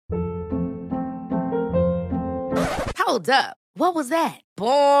Hold up. What was that?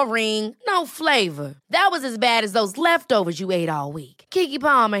 Boring. No flavor. That was as bad as those leftovers you ate all week. Keke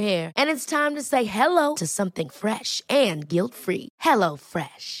Palmer here. And it's time to say hello to something fresh and guilt-free. Hello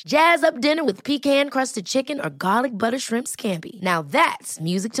Fresh. Jazz up dinner with pecan-crusted chicken or garlic butter shrimp scampi. Now that's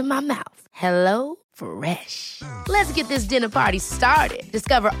music to my mouth. Hello Fresh. Let's get this dinner party started.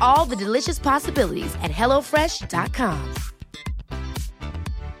 Discover all the delicious possibilities at hellofresh.com.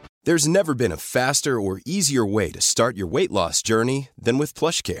 There's never been a faster or easier way to start your weight loss journey than with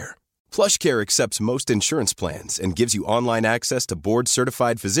PlushCare. PlushCare accepts most insurance plans and gives you online access to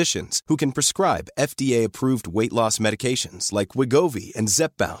board-certified physicians who can prescribe FDA-approved weight loss medications like Wegovy and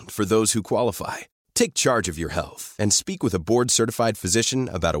Zepbound for those who qualify. Take charge of your health and speak with a board-certified physician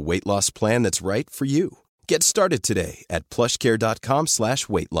about a weight loss plan that's right for you. Get started today at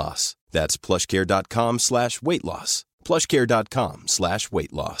plushcare.com/weightloss. That's plushcare.com/weightloss.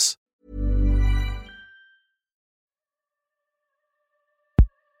 plushcare.com/weightloss.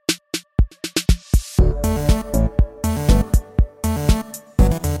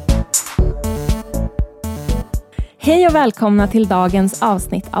 Hej och välkomna till dagens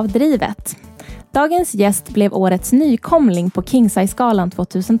avsnitt av Drivet. Dagens gäst blev årets nykomling på Kingsize-skalan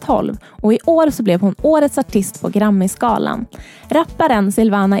 2012 och i år så blev hon årets artist på Grammy-skalan. Rapparen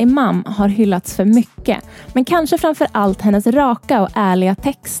Silvana Imam har hyllats för mycket, men kanske framför allt hennes raka och ärliga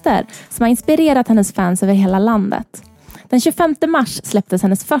texter som har inspirerat hennes fans över hela landet. Den 25 mars släpptes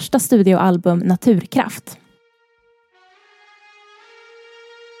hennes första studioalbum Naturkraft.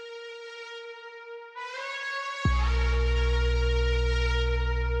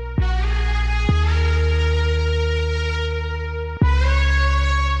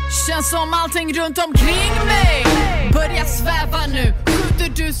 Känns som allting runt omkring mig börjar sväva nu.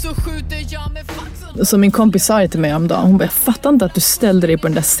 Skjuter du så skjuter jag med faxen. Så min kompis sa till mig om dagen. Hon bara, jag fattar inte att du ställde dig på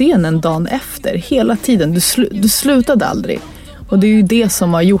den där scenen dagen efter. Hela tiden, du slutade aldrig. Och det är ju det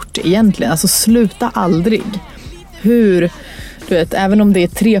som har gjort egentligen. Alltså sluta aldrig. Hur, du vet, även om det är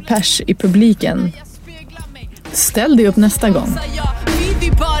 3 pers i publiken, ställ dig upp nästa gång.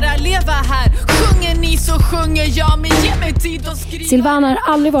 Vi bara leva här. Sjunger ni så sjunger jag, men ge mig tid att skriva. Silvana har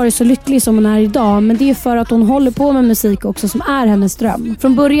aldrig varit så lycklig som hon är idag, men det är för att hon håller på med musik också som är hennes dröm.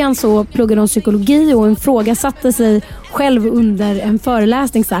 Från början så pluggade hon psykologi och ifrågasatte sig själv under en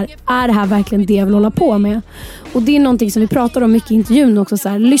föreläsning så här, är det här verkligen det jag vill hålla på med? Och det är någonting som vi pratar om mycket i intervjun också så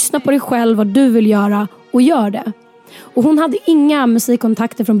här, lyssna på dig själv, vad du vill göra och gör det. Och hon hade inga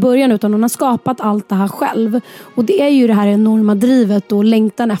musikkontakter från början utan hon har skapat allt det här själv. Och det är ju det här enorma drivet och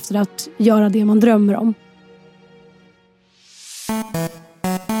längtan efter att göra det man drömmer om.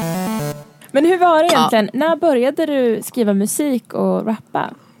 Men hur var det egentligen? Ja. När började du skriva musik och rappa?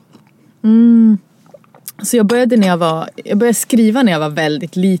 Så jag började skriva när jag var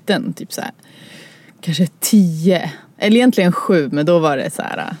väldigt liten. Typ så här, kanske 10. Eller egentligen 7, men då var det så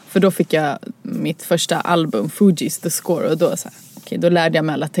här. För då fick jag mitt första album, Fugees The Score. Och då så här, då lärde jag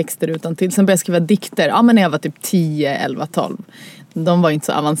mig alla texter utan till. Sen började jag skriva dikter. Ja, men när jag var typ 10, 11, 12. De var inte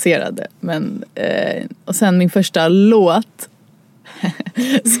så avancerade. Men, och sen min första låt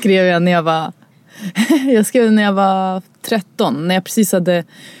skrev jag när jag var... jag skrev när jag var 13. När jag precis hade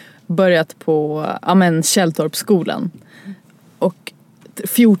börjat på Källtorpsskolan. Och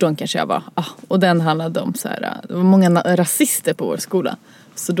 14 kanske jag var. Och den handlade om så här, det var många rasister på vår skola.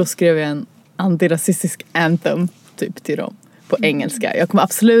 Så då skrev jag en antirasistisk anthem typ till dem på engelska.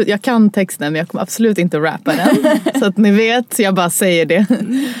 Jag kan texten men jag kommer absolut inte rappa den. Så att ni vet, jag bara säger det.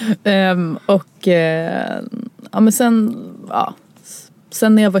 Men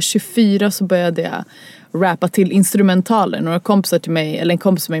sen när jag var 24 så började jag rappa till instrumentaler. Några kompisar till mig, eller en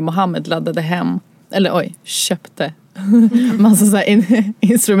kompis till mig, Mohammed, laddade hem. Köpte massa så här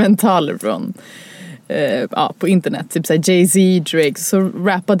instrumentaler från på internet, typ så här Jay-Z, Drake, så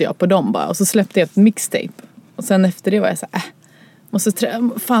rappade jag på dem bara och så släppte jag ett mixtape och sen efter det var jag så här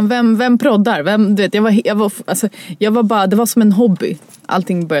vem proddar, du vet, jag var bara, det var som en hobby,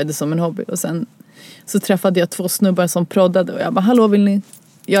 allting började som en hobby och sen så träffade jag 2 snubbar som proddade och jag bara, hallå, vill ni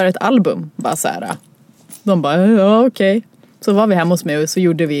göra ett album? Bara så här, de bara, ja okej. Så var vi hemma hos mig och så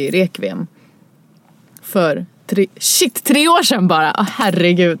gjorde vi Requiem för 3 år sedan bara.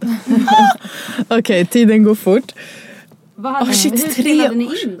 Herregud. Okej, tiden går fort. Hur spelade ni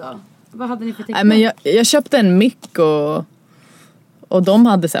in då? Vad hade ni för teknik? Men jag köpte en mic och de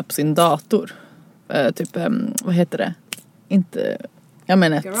hade så här på sin dator. Vad heter det? Jag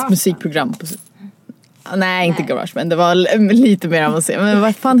menar ett musikprogram. Nej, inte Garage, men det var lite mer avancerat. Men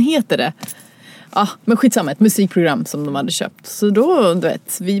vad fan heter det? Ja, men skitsamma, ett musikprogram som de hade köpt. Så då, du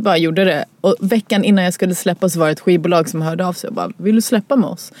vet, vi bara gjorde det. Och veckan innan jag skulle släppa så var det ett skivbolag som hörde av sig och bara, vill du släppa med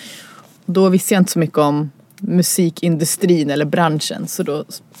oss? Och då visste jag inte så mycket om musikindustrin eller branschen. Så då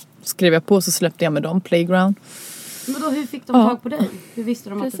skrev jag på, så släppte jag med dem Playground. Men då, hur fick de tag på dig? Hur visste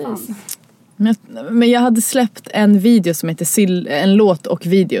de att det fanns? Men jag hade släppt en video som heter en låt och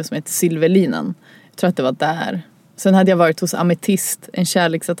video som heter Silverlinan. Jag tror att det var där. Sen hade jag varit hos Ametist, en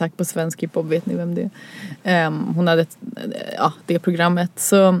kärleksattack på svensk hiphop, vet ni vem det är? Hon hade det programmet.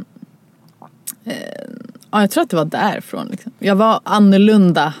 Så jag tror att det var därifrån. Liksom. Jag var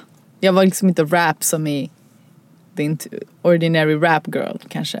annorlunda. Jag var liksom inte rap som i The Ordinary Rap Girl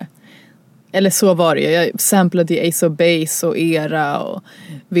kanske. Eller så var det. Jag samplade Ace of Base och Era och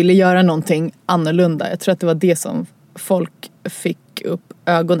ville göra någonting annorlunda. Jag tror att det var det som folk fick upp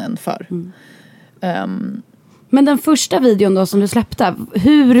ögonen för. Men den första videon då som du släppte,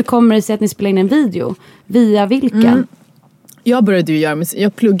 hur kommer det sig att ni spelade in en video? Via vilka? Jag började ju göra musik.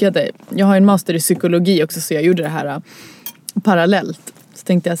 Jag pluggade. Jag har en master i psykologi också, så jag gjorde det här parallellt. Så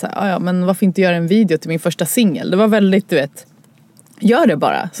tänkte jag så här, men varför inte göra en video till min första singel? Det var väldigt, du vet, gör det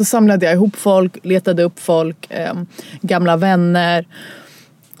bara. Så samlade jag ihop folk, letade upp folk, gamla vänner.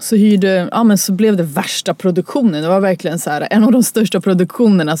 Så så blev det värsta produktionen. Det var verkligen så här, en av de största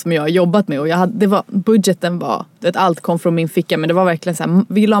produktionerna som jag har jobbat med. Och budgeten var, allt kom från min ficka. Men det var verkligen så här,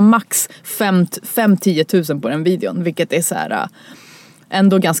 vi la max 5-10 000 på den videon. Vilket är så här,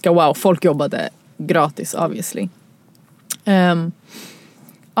 ändå ganska wow. Folk jobbade gratis, obviously.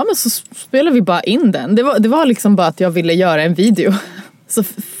 Men så spelade vi bara in den. Det var liksom bara att jag ville göra en video. Så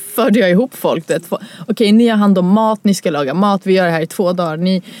förde jag ihop folk. Okej, ni har hand om mat, ni ska laga mat. Vi gör det här i 2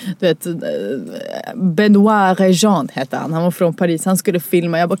 dagar. Benoit Regent hette han. Han var från Paris. Han skulle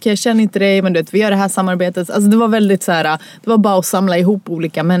filma. Jag bara, jag känner inte dig, men vi gör det här samarbetet. Alltså det var väldigt så här, det var bara att samla ihop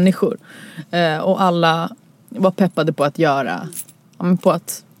olika människor. Och alla var peppade på att göra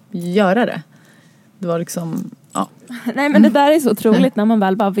det. Det var liksom... Ja. Nej, men det där är så otroligt när man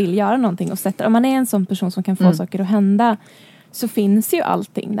väl bara vill göra någonting och sätter. Om man är en sån person som kan få saker att hända, så finns ju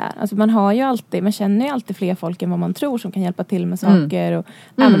allting där. Alltså man känner ju alltid fler folk än vad man tror som kan hjälpa till med saker. Och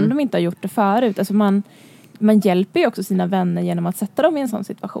även om de inte har gjort det förut. Alltså man hjälper ju också sina vänner genom att sätta dem i en sån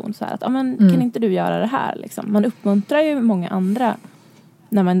situation. Så här att, kan inte du göra det här? Liksom. Man uppmuntrar ju många andra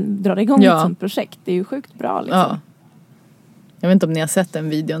när man drar igång ett sånt projekt. Det är ju sjukt bra. Liksom. Ja. Jag vet inte om ni har sett den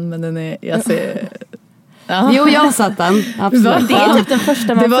videon, men den är... Jag ser... Jo, jag har satt den. Absolut. Det är typ den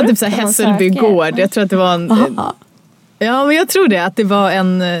första man det var typ så här Hässelby gård. Jag tror att det var men jag tror det. Att det var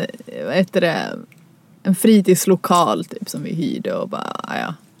en fritidslokal typ, som vi hyrde. Och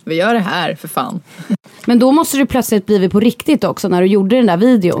bara, vi gör det här för fan. Men då måste det plötsligt bli på riktigt också när du gjorde den där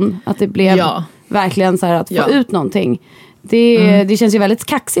videon. Att det blev verkligen så här att få ut någonting. Det känns ju väldigt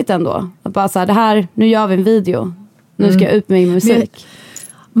kaxigt ändå. Att bara så här, det här, nu gör vi en video. Nu ska jag ut med min musik.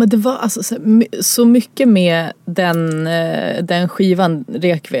 Men det var alltså så mycket med den skivan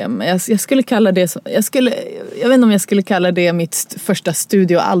Requiem. Jag skulle kalla det jag vet inte om jag skulle kalla det mitt första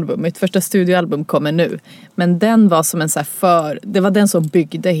studioalbum. Mitt första studioalbum kommer nu. Men den var som en så här det var den som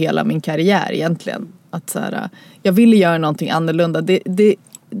byggde hela min karriär egentligen. Att så här, jag ville göra någonting annorlunda.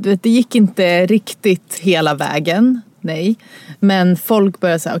 Det gick inte riktigt hela vägen. Nej. Men folk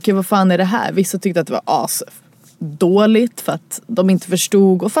började säga, okej, vad fan är det här? Vissa tyckte att det var dåligt för att de inte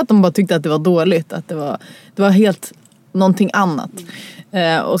förstod, och för att de bara tyckte att det var dåligt, att det var helt någonting annat.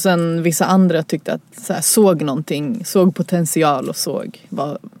 Och sen vissa andra tyckte att så här, såg potential och såg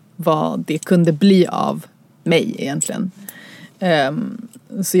vad det kunde bli av mig egentligen.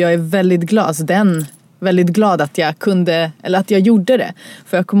 Så jag är väldigt glad, alltså väldigt glad att jag kunde, eller att jag gjorde det.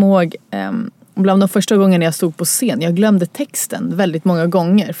 För jag kommer ihåg bland de första gångerna jag stod på scen, jag glömde texten väldigt många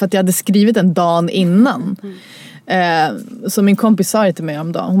gånger för att jag hade skrivit en dag innan. Så min kompis sa det till mig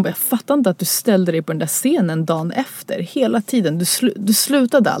om dagen. Hon bara, jag fattar inte att du ställde dig på den där scenen dagen efter hela tiden. Du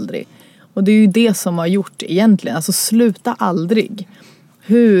slutade aldrig. Och det är ju det som har gjort egentligen. Alltså sluta aldrig.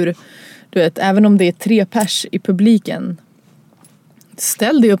 Du vet, även om det är 3 pers i publiken,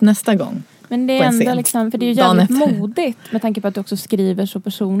 ställ dig upp nästa gång. Men det är ändå liksom, för det är ju jävligt modigt med tanke på att du också skriver så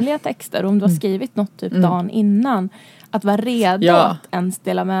personliga texter. Och om du har skrivit något typ dagen innan, att vara redo att ens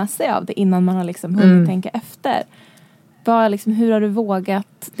dela med sig av det innan man har liksom hunnit tänka efter. Hur har du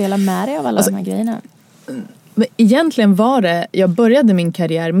vågat dela med dig av alla de här grejerna? Men egentligen jag började min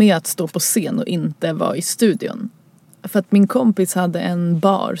karriär med att stå på scen och inte vara i studion. För att min kompis hade en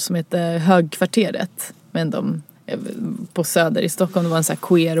bar som heter Högkvarteret. Men på Söder i Stockholm, det var en sån här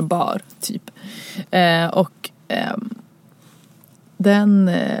queer bar typ.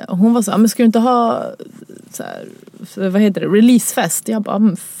 Hon var så, men ska du inte ha så här, vad heter det, releasefest? Jag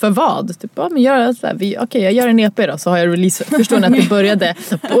bara, för vad? Typ, men jag gör en EP då, så har jag release. Förstår ni att det började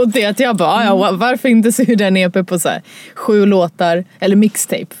på det att jag bara, varför inte så hur den EP på så här 7 låtar eller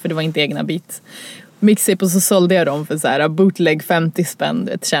mixtape, för det var inte egna beats. mixtape och så sålde jag dem för så här bootleg 50 spänn,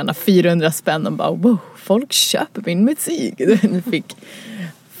 tjäna 400 spänn och bara wow, folk köper min musik.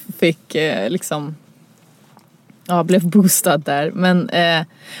 fick liksom blev boostad där. Men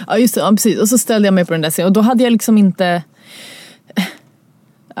just det, precis. Och så ställde jag mig på den där scenen och då hade jag liksom inte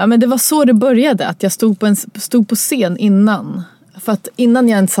men det var så det började, att jag stod på scen innan. För att innan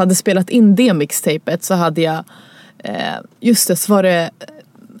jag ens hade spelat in det mixtapet så hade jag just det, så var det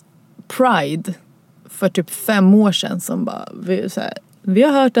Pride för typ 5 år sedan som bara vi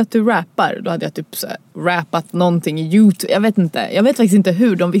har hört att du rappar. Då hade jag typ så här, rappat någonting i YouTube. Jag vet faktiskt inte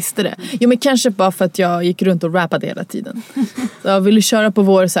hur de visste det. Jo, men kanske bara för att jag gick runt och rappade hela tiden. Så jag ville köra på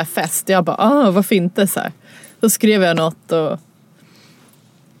vår så här fest. Jag bara, varför inte så här. Då skrev jag något och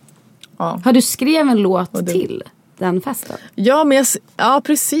Har du skrev en låt till den festen? Ja, men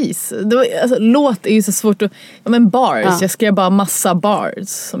precis. Det var, alltså, låt är ju så svårt att... men bars. Ja. Jag skrev bara massa bars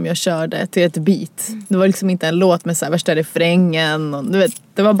som jag körde till ett beat. Det var liksom inte en låt med så här värsta refrängen. Och, du vet,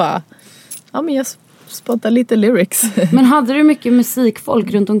 det var bara... Ja, men jag spottade lite lyrics. Men hade du mycket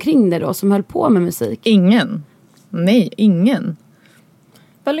musikfolk runt omkring dig då som höll på med musik? Ingen. Nej, ingen.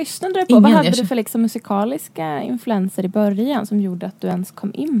 Vad lyssnade du på? Vad hade du för liksom musikaliska influenser i början som gjorde att du ens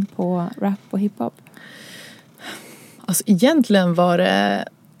kom in på rap och hiphop? Alltså egentligen var det...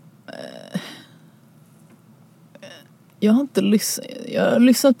 Jag har inte jag har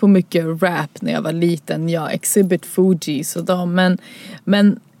lyssnat på mycket rap när jag var liten. Exhibit Fugees och dem.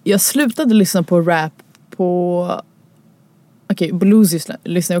 Men jag slutade lyssna på rap på... blues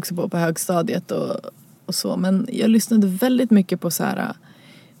lyssnade jag också på högstadiet och så. Men jag lyssnade väldigt mycket på så här...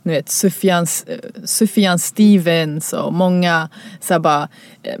 Nu vet, Sufjan Stevens och många så här bara...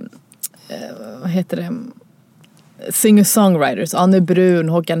 vad heter det... singer-songwriters, Anne Brun,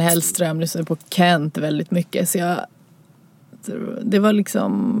 Håkan Hellström, lyssnade på Kent väldigt mycket. Så det var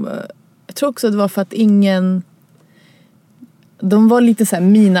liksom, jag tror också att det var för att de var lite så här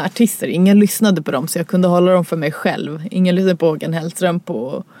mina artister, ingen lyssnade på dem så jag kunde hålla dem för mig själv. Ingen lyssnade på Håkan Hellström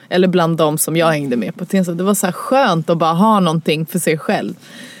eller bland dem som jag hängde med på. Så det var så här skönt att bara ha någonting för sig själv.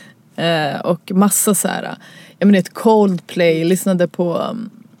 Och massa så här, jag menar ett Coldplay, lyssnade på...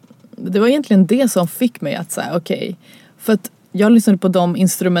 Det var egentligen det som fick mig att säga okej. För att jag lyssnade på de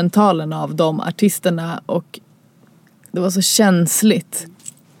instrumentalerna av de artisterna och det var så känsligt.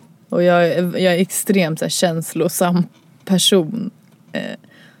 Och jag är extremt så här, känslosam person.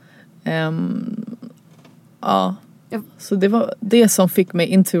 Så det var det som fick mig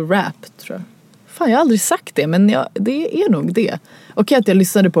into rap, tror jag. Fan, jag har aldrig sagt det, men det är nog det. Okej att jag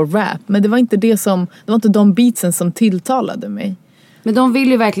lyssnade på rap, men det var inte de beatsen som tilltalade mig. Men de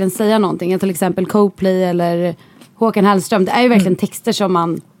vill ju verkligen säga någonting. Till exempel Coldplay eller Håkan Hellström. Det är ju verkligen texter som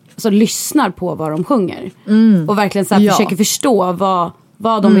man lyssnar på vad de sjunger. Och verkligen så här, försöker förstå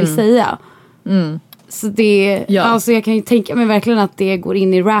vad de vill säga. Så det, alltså jag kan ju tänka mig verkligen att det går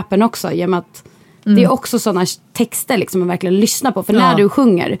in i rappen också. Genom att det är också sådana texter liksom man verkligen lyssnar på. För när du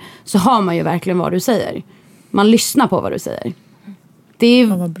sjunger så har man ju verkligen vad du säger. Man lyssnar på vad du säger. Det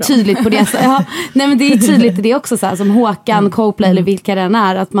är tydligt på det. Nej, men det är tydligt i det också så här, som Håkan, Coldplay eller vilka den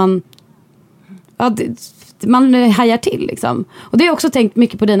är, att man man hajar till liksom. Och det har jag också tänkt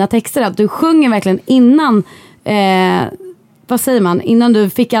mycket på dina texter, att du sjunger verkligen innan vad säger man, innan du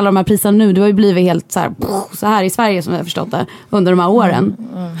fick alla de här priserna nu, du har ju blivit helt så här i Sverige som jag har förstått det under de här åren.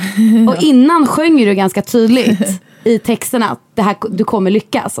 Och innan sjönger du ganska tydligt i texterna att det här, du kommer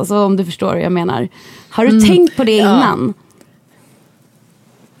lyckas, alltså om du förstår vad jag menar. Har du tänkt på det innan?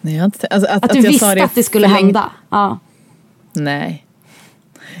 Nej, jag har inte, alltså, att du visste att det skulle hända. Ja. Nej.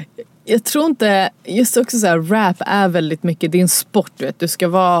 Jag tror inte, just också så här, rap är väldigt mycket din sport, vet. Du ska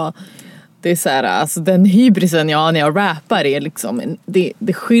vara, det är så här, alltså den hybrisen jag har när jag rappar är liksom,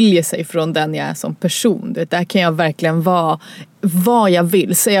 det skiljer sig från den jag är som person. Det där kan jag verkligen vara vad jag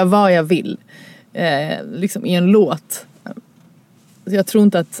vill, säga vad jag vill. Liksom i en låt. Jag tror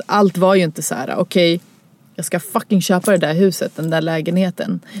inte att allt var ju inte så här, okej, jag ska fucking köpa det där huset, den där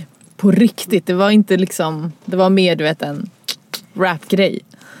lägenheten. På riktigt, det var inte liksom, det var mer, du vet, en rap-grej.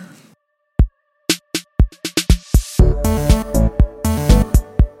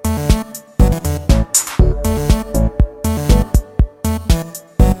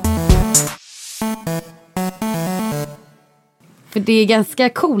 För det är ganska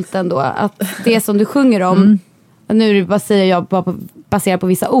coolt ändå att det som du sjunger om, nu säger jag bara baserat på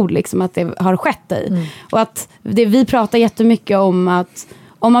vissa ord liksom, att det har skett dig. Och att vi pratar jättemycket om att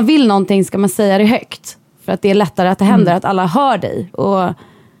om man vill någonting ska man säga det högt. För att det är lättare att det händer, att alla hör dig. Och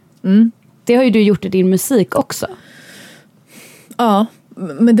det har ju du gjort i din musik också. Ja,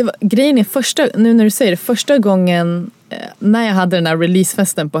 men grejen är nu när du säger det, första gången när jag hade den här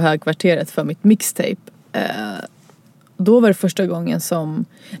releasefesten på Högkvarteret för mitt mixtape, då var det första gången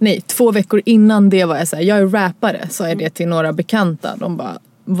 2 veckor innan det var jag såhär, jag är rappare, sa jag det till några bekanta. De bara,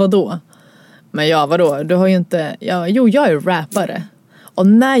 vadå? Men vadå? Du har ju inte, jo jag är rappare. Och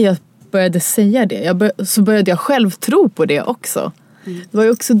när jag började säga det, så började jag själv tro på det också. Det var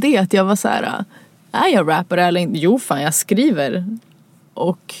ju också det att jag var så här: är jag rappare eller inte? Jo fan, jag skriver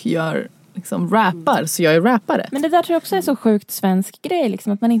och gör liksom rappar, så jag är rappare. Men det där tror jag också är så sjukt svensk grej,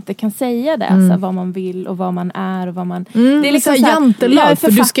 liksom, att man inte kan säga det, så vad man vill och vad man är och vad man... det är liksom så här, jag är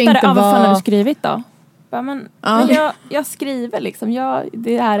författare, vad fan har du skrivit då? Men jag skriver liksom,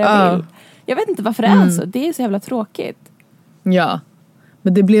 det är här jag vill. Jag vet inte varför det är så, det är så jävla tråkigt. Ja,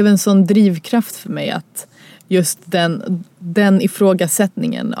 men det blev en sån drivkraft för mig att just den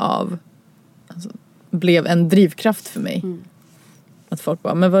ifrågasättningen blev en drivkraft för mig. Att folk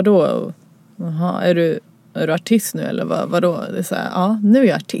bara, men vadå? Jaha, är du artist nu eller vadå? Det är så här, ja, nu är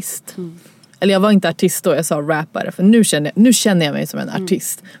jag artist. Eller jag var inte artist då, jag sa rappare. För nu känner jag mig som en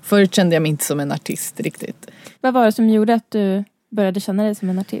artist. Förut kände jag mig inte som en artist riktigt. Vad var det som gjorde att du började känna dig som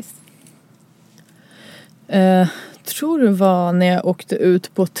en artist? Tror det var när jag åkte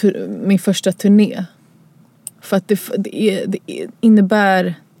ut på min första turné. För att det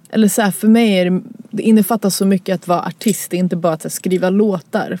innebär, eller så här, för mig det innefattar så mycket att vara artist. Det är inte bara att skriva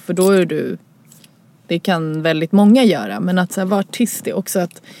låtar, för då är det kan väldigt många göra. Men att så här, vara artist är också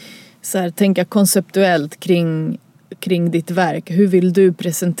att så här, tänka konceptuellt kring ditt verk. Hur vill du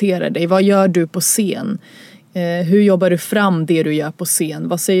presentera dig? Vad gör du på scen? Hur jobbar du fram det du gör på scen?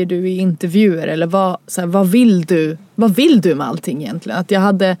 Vad säger du i intervjuer? Eller vad vill du med allting egentligen? Att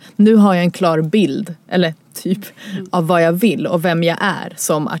nu har jag en klar bild, eller typ, av vad jag vill och vem jag är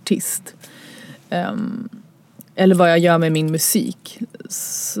som artist. Eller vad jag gör med min musik.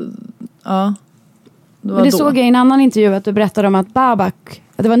 Så, ja. Men det såg jag i en annan intervju att du berättade om att Babak,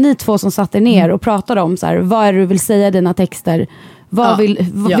 att det var ni två som satte ner och pratade om så här, vad är det du vill säga i dina texter?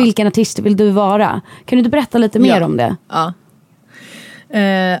 Vilken artist vill du vara? Kan du inte berätta lite mer om det? Ja.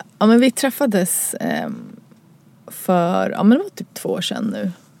 Men vi träffades men det var typ 2 år sedan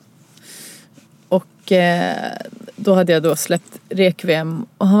nu. Och då hade jag släppt Requiem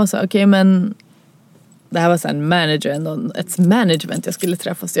och han var så okej, men det här var så en manager, ett management jag skulle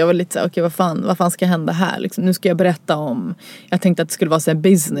träffa, så jag var lite så okej, vad fan ska hända här liksom? Nu ska jag berätta om, jag tänkte att det skulle vara så en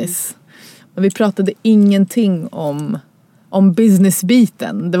business. Men vi pratade ingenting om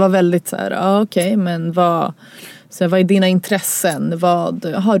businessbiten. Det var väldigt så här, okej, men vad är dina intressen? Du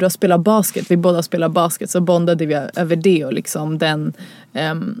har spelat basket, vi båda spelar basket, så bondade vi över det och liksom den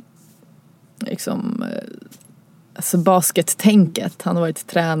alltså baskettänket. Han har varit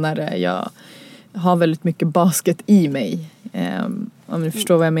tränare, jag har väldigt mycket basket i mig, om du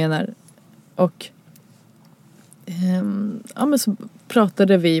förstår vad jag menar. Och men så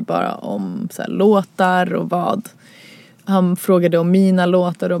pratade vi bara om så här, låtar och vad. Han frågade om mina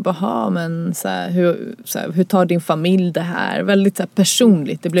låtar och bara, men hur tar din familj det här? Väldigt så här,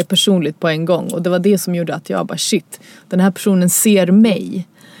 personligt. Det blev personligt på en gång. Och det var det som gjorde att jag bara, shit, den här personen ser mig.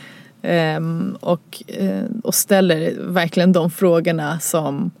 Och ställer verkligen de frågorna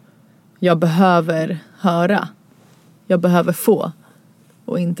som jag behöver höra. Jag behöver få.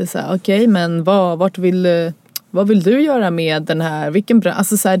 Och inte så här, okej, men vad vill du göra med den här?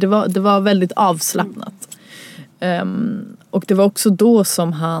 Alltså så här, det var väldigt avslappnat. Och det var också då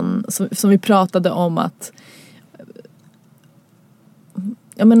som vi pratade om att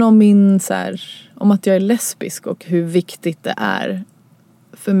om att jag är lesbisk och hur viktigt det är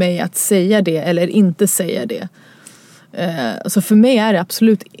för mig att säga det eller inte säga det. Så för mig är det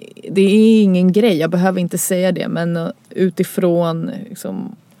absolut, det är ingen grej, jag behöver inte säga det, men utifrån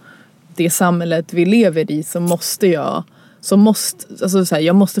liksom, det samhället vi lever i, så måste jag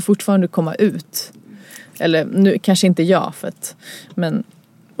måste fortfarande komma ut. Eller nu kanske inte jag, men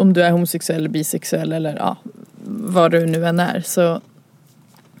om du är homosexuell eller bisexuell eller vad du nu än är, så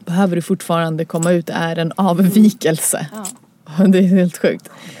behöver du fortfarande komma ut. Det är en avvikelse. Det är helt sjukt.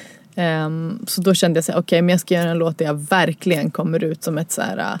 Så då kände jag så här, okej, men jag ska göra en låt där jag verkligen kommer ut som ett så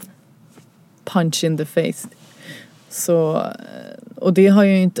här punch in the face. Så, och det har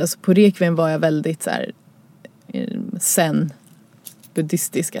ju inte, alltså på Requiem var jag väldigt så här zen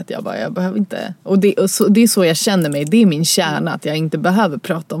buddhistisk, att jag behöver inte, och det är så jag känner mig, det är min kärna, att jag inte behöver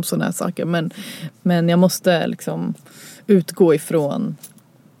prata om sådana här saker, men jag måste liksom utgå ifrån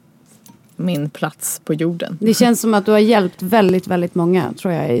min plats på jorden. Det känns som att du har hjälpt väldigt, väldigt många,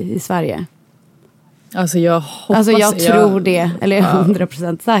 tror jag, i Sverige. Alltså jag hoppas, jag tror det, eller jag är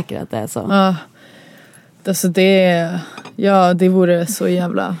 100% säker att det är så. Alltså det vore så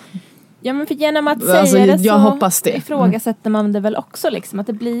jävla Ja, men för genom att säga det jag hoppas det. ifrågasätter man det väl också liksom. Att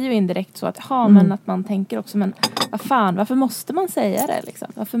det blir ju indirekt så att men att man tänker också, men vad fan, varför måste man säga det liksom?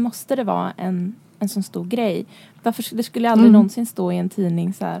 Varför måste det vara en sån stor grej? Varför det skulle aldrig någonsin stå i en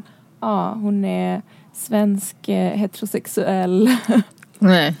tidning så här, hon är svensk heterosexuell.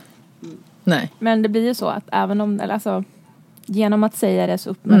 Nej. Men det blir ju så att även om, eller alltså, genom att säga det så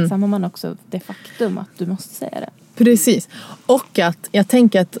uppmärksammar man också det faktum att du måste säga det. Precis. Och att jag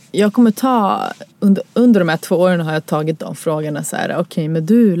tänker att jag kommer ta under de här 2 åren har jag tagit de frågorna så här, okej, men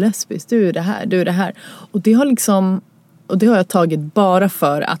du är lesbisk, du är det här. Och det har jag tagit bara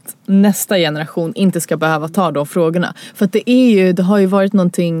för att nästa generation inte ska behöva ta de frågorna. För att det har ju varit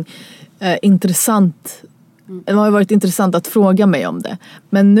någonting intressant. Det har ju varit intressant att fråga mig om det.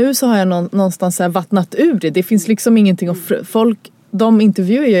 Men nu så har jag någonstans så här vattnat ur det. Det finns liksom ingenting att folk, de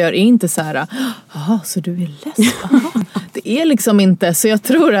intervjuer jag gör är inte så här, jaha, så du är lesbisk? Det är liksom inte, så jag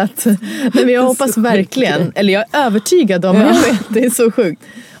tror att, men jag hoppas verkligen, eller jag är övertygad om, jag vet, det är så sjukt,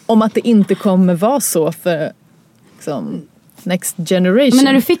 om att det inte kommer vara så för liksom, next generation. Men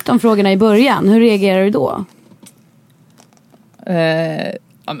när du fick de frågorna i början, hur reagerade du då?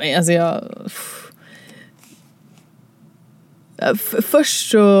 Alltså först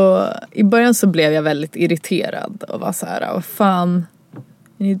så i början så blev jag väldigt irriterad och var så här, vad fan,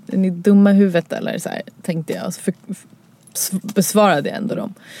 är ni dumma i huvudet eller så här, tänkte jag, och så besvarade jag ändå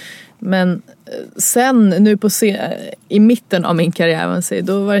dem. Men sen nu i mitten av min karriär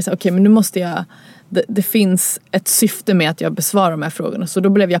då var det så okej, men nu måste jag, det finns ett syfte med att jag besvarar de här frågorna, så då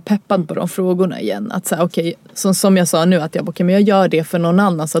blev jag peppad på de frågorna igen, att så här, okej, som jag sa nu, att jag men jag gör det för någon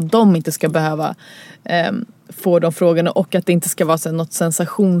annan så att de inte ska behöva få de frågorna, och att det inte ska vara så något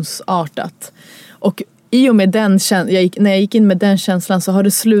sensationsartat. Och i och med den när jag gick in med den känslan så har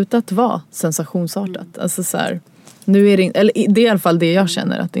det slutat vara sensationsartat. Alltså så här, nu är det, eller det är i alla fall det jag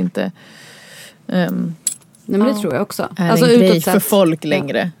känner, att det inte nej, men det tror jag också. Är alltså en grej för folk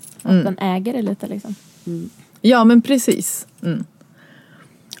längre. Att den äger det lite liksom. Ja, men precis.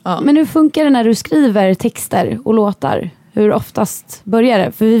 Ja. Men hur funkar det när du skriver texter och låtar? Hur oftast börjar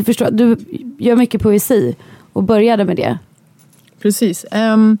det? För vi förstår, du gör mycket poesi och började med det. Precis.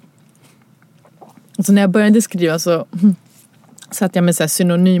 Så när jag började skriva så satt jag med så här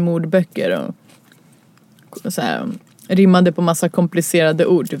synonymordböcker och så här, rimmade på massa komplicerade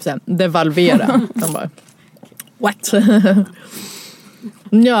ord, typ så här, devalvera. De bara, what?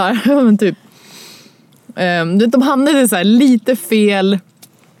 Ja, men typ de hamnade så här lite fel.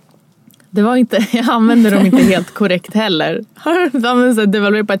 Det var inte, jag använde dem inte helt korrekt heller. Jag använde så här,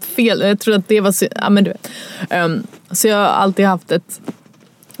 devalvera på ett fel. Jag tror att det var ja, men du vet. Så jag har alltid haft ett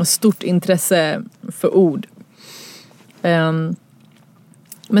stort intresse för ord.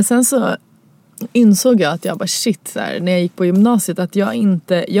 Men sen så insåg jag att jag bara shit så här, när jag gick på gymnasiet, att jag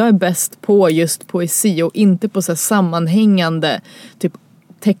är bäst på just poesi och inte på så här sammanhängande typ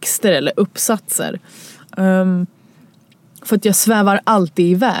texter eller uppsatser. För att jag svävar alltid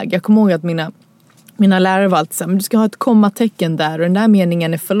iväg. Jag kommer ihåg att mina lärare var alltid så här, men du ska ha ett kommatecken där och den där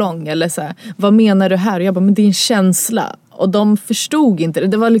meningen är för lång, eller så här, vad menar du här? Och jag bara, men det är en känsla. Och de förstod inte det.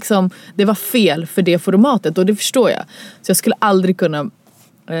 Det var fel för det formatet, och det förstår jag. Så jag skulle aldrig kunna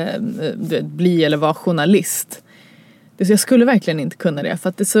bli eller vara journalist. Så jag skulle verkligen inte kunna det, för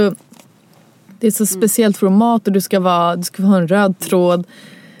att det är så speciellt format, och du ska ha en röd tråd.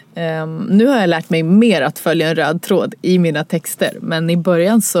 Nu har jag lärt mig mer att följa en röd tråd i mina texter, men i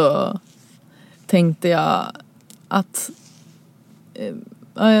början så tänkte jag att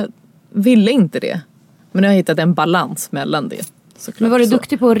jag ville inte det. Men jag har hittat en balans mellan det. Men var du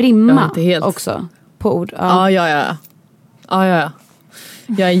duktig på att rimma också på ord? Ja. Ja.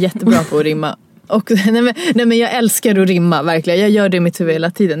 Jag är jättebra på att rimma. Och, nej men jag älskar att rimma, verkligen. Jag gör det i mitt huvud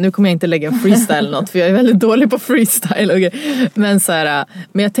hela tiden. Nu kommer jag inte lägga freestyle eller något, för jag är väldigt dålig på freestyle. Okay. Men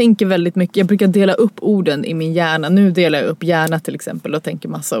jag tänker väldigt mycket. Jag brukar dela upp orden i min hjärna. Nu delar jag upp hjärna till exempel och tänker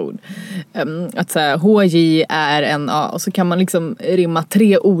massa ord. Att så här, HJ är en A, och så kan man liksom rimma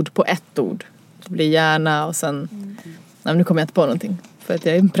 3 ord på ett ord. Det blir hjärna, och sen nu kommer jag inte på någonting. För att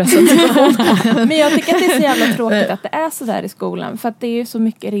jag är en pressad situation. Men jag tycker att det är så jävla tråkigt att det är så där i skolan. För att det är ju så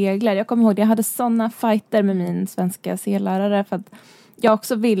mycket regler. Jag kommer ihåg att jag hade såna fighter med min svenska C-lärare. För att jag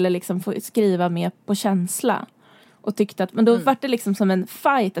också ville liksom få skriva mer på känsla. Och tyckte att, men då var det liksom som en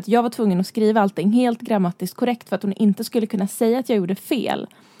fight. Att jag var tvungen att skriva allting helt grammatiskt korrekt. För att hon inte skulle kunna säga att jag gjorde fel.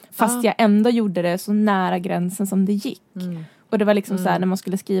 Fast jag ändå gjorde det så nära gränsen som det gick. Och det var liksom så här, när man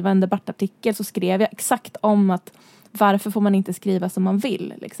skulle skriva en debattartikel så skrev jag exakt om att varför får man inte skriva som man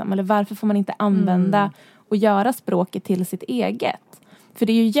vill liksom? Eller varför får man inte använda och göra språket till sitt eget? För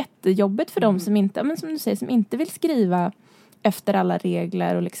det är ju jättejobbigt för dem som inte, men som du säger, som inte vill skriva efter alla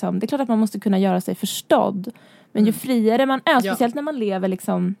regler och liksom, det är klart att man måste kunna göra sig förstådd. Men ju friare man är, speciellt när man lever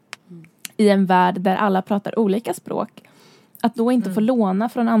liksom i en värld där alla pratar olika språk, att då inte få låna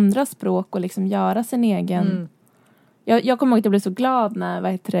från andra språk och liksom göra sin egen. Jag kommer ihåg att jag blev så glad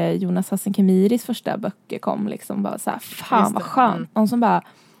när Jonas Hassan Khemiris första böcker kom liksom, bara så här, fan vad skönt. Någon som bara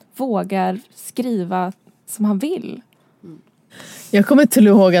vågar skriva som han vill. Jag kommer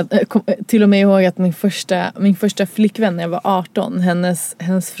till och med ihåg att min första flickvän när jag var 18,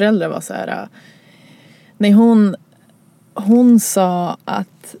 hennes föräldrar var så här, när hon sa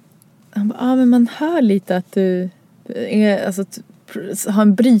att men man hör lite att du är, alltså, har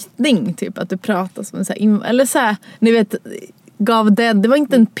en brytning typ, att du pratar som en så här, eller så här, ni vet, det var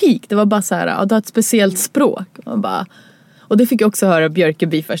inte en pik, det var bara så här, du har ett speciellt språk. Och det fick jag också höra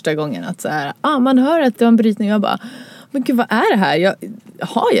Björkeby första gången, att så här, man hör att du har en brytning. Jag bara, men gud, vad är det här?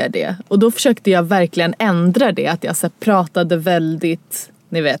 Har jag det? Och då försökte jag verkligen ändra det, att jag så här, pratade väldigt,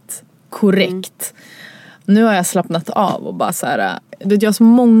 ni vet, korrekt. Nu har jag slappnat av och bara så här, jag har så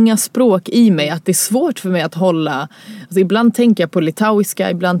många språk i mig att det är svårt för mig att hålla. Alltså, ibland tänker jag på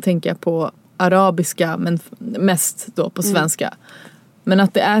litauiska, ibland tänker jag på arabiska, men mest då på svenska. Men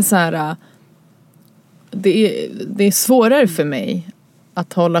att det är så här, det är svårare för mig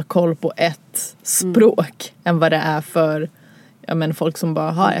att hålla koll på ett språk än vad det är för folk som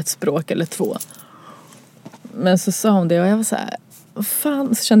bara har ett språk eller två. Men så sa hon det och jag var så här, vad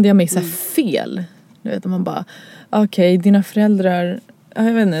fan, så kände jag mig så här fel. Du vet, man bara, okej, dina föräldrar, jag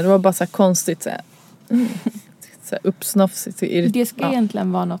vet inte, det var bara så här konstigt så här, så här uppsnofsigt. Det ska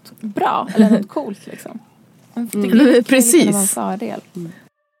egentligen vara något bra eller något coolt liksom. Precis. Det vara en fördel.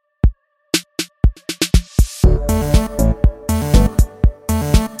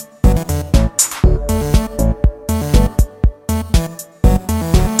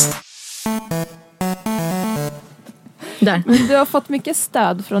 Där. Men du har fått mycket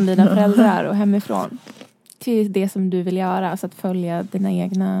stöd från dina föräldrar och hemifrån till det som du vill göra, alltså att följa dina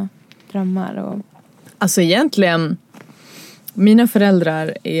egna drömmar och... Alltså egentligen, mina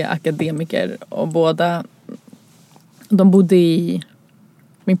föräldrar är akademiker och båda, de bodde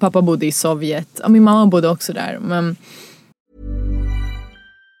min pappa bodde i Sovjet och min mamma bodde också där, men...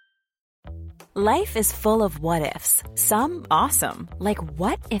 Life is full of what-ifs. Some awesome, like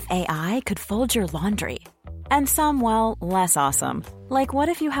what if AI could fold your laundry? And some, well, less awesome, like what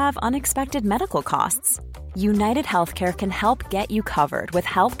if you have unexpected medical costs? United Healthcare can help get you covered with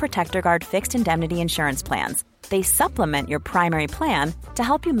Health Protector Guard fixed indemnity insurance plans. They supplement your primary plan to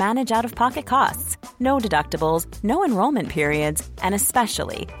help you manage out-of-pocket costs. No deductibles, no enrollment periods, and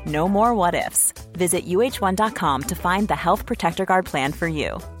especially no more what-ifs. Visit uh1.com to find the Health Protector Guard plan for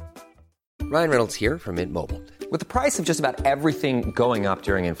you. Ryan Reynolds here from Mint Mobile. With the price of just about everything going up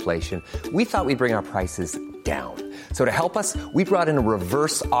during inflation, we thought we'd bring our prices down. So to help us, we brought in a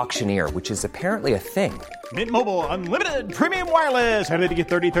reverse auctioneer, which is apparently a thing. Mint Mobile Unlimited Premium Wireless. How to get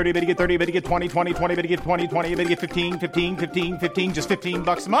 30, 30, bit to get 30, bit to get 20, 20, 20, bit to get 20, 20, bit to get 15, 15, 15, 15, just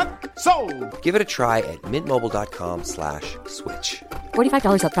 $15 a month? Sold! Give it a try at mintmobile.com/switch.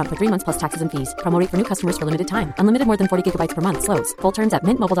 $45 up front for 3 months plus taxes and fees. Promo rate for new customers for limited time. Unlimited more than 40 gigabytes per month. Slows full terms at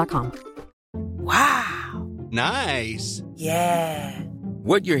mintmobile.com. Wow! Nice! Yeah!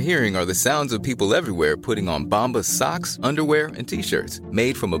 What you're hearing are the sounds of people everywhere putting on Bombas socks, underwear, and T-shirts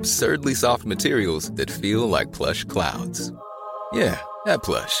made from absurdly soft materials that feel like plush clouds. Yeah, that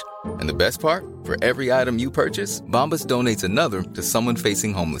plush. And the best part? For every item you purchase, Bombas donates another to someone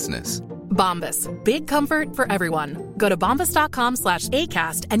facing homelessness. Bombas. Big comfort for everyone. Go to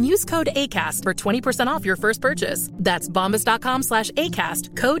bombas.com/ACAST and use code ACAST for 20% off your first purchase. That's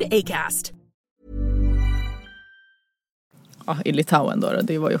bombas.com/ACAST. Code ACAST. Ja, i Litauen då.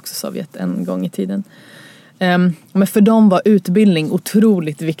 Det var ju också Sovjet en gång i tiden. Men för dem var utbildning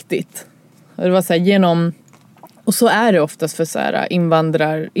otroligt viktigt. Det var så här och så är det oftast för så här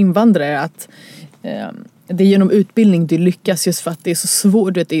invandrare att det är genom utbildning du lyckas, just för att det är så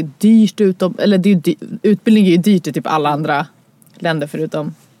svårt, det är dyrt utbildning är ju dyrt i typ alla andra länder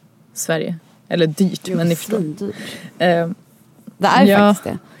förutom Sverige. Eller dyrt, men ni förstår. Det är faktiskt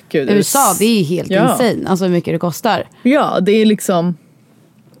det. Gud, USA, det är helt insane, alltså hur mycket det kostar. Ja, det är liksom,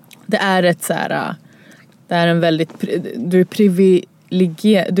 det är ett så här, det är en väldigt, du är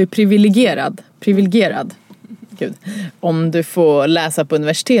privilegierad Gud, om du får läsa på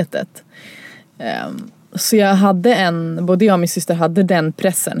universitetet. Så jag hade både jag och min syster hade den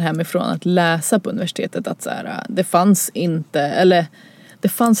pressen hemifrån att läsa på universitetet, att så här, det fanns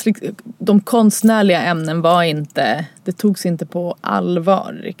de konstnärliga ämnen var inte, det togs inte på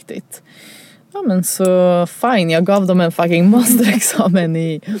allvar riktigt. Ja men så fine, jag gav dem en fucking masterexamen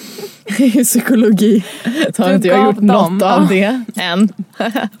i psykologi. Så har inte jag gjort något av det än.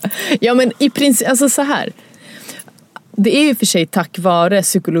 Ja men i princip, alltså så här. Det är ju för sig tack vare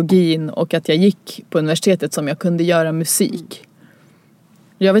psykologin och att jag gick på universitetet som jag kunde göra musik.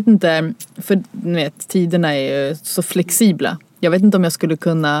 Jag vet inte, för ni vet, tiderna är ju så flexibla. Jag vet inte om jag skulle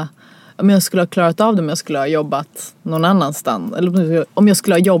kunna, om jag skulle ha klarat av det om jag skulle ha jobbat någon annanstans. Eller om jag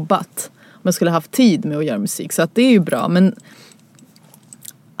skulle ha jobbat, om jag skulle ha haft tid med att göra musik. Så att det är ju bra, men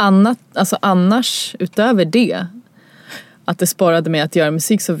annars utöver det, att det sporrade mig att göra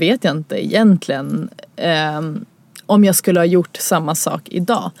musik, så vet jag inte egentligen om jag skulle ha gjort samma sak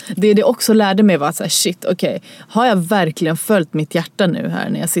idag. Det också lärde mig var så här, shit, okej, har jag verkligen följt mitt hjärta nu här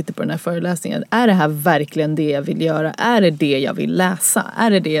när jag sitter på den här föreläsningen? Är det här verkligen det jag vill göra? Är det det jag vill läsa? Är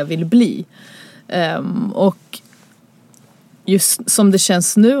det det jag vill bli? Och just som det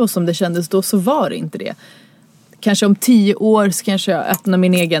känns nu och som det kändes då, så var det inte det. Kanske om 10 år så kanske jag öppnar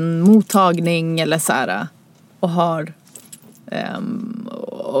min egen mottagning eller så här, och har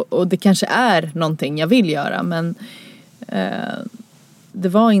och det kanske är någonting jag vill göra, men det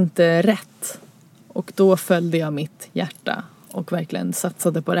var inte rätt, och då följde jag mitt hjärta och verkligen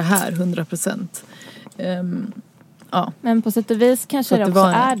satsade på det här 100%. Ja. Men på sätt och vis kanske det också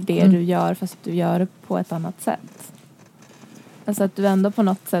är det du gör, fast du gör det på ett annat sätt. Alltså att du ändå på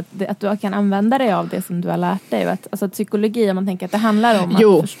något sätt, att du kan använda dig av det som du har lärt dig. Alltså att psykologi, om man tänker att det handlar om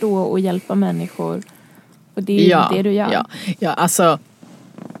att förstå och hjälpa människor. Och det är ju det du gör. Ja, alltså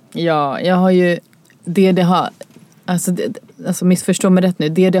jag har ju det har alltså missförstå mig rätt nu,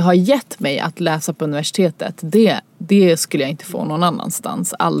 det har gett mig att läsa på universitetet, det skulle jag inte få någon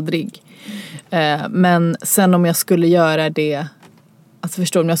annanstans, aldrig. Men sen om jag skulle göra det, alltså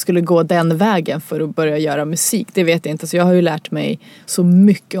förstå, om jag skulle gå den vägen för att börja göra musik, det vet jag inte. Så jag har ju lärt mig så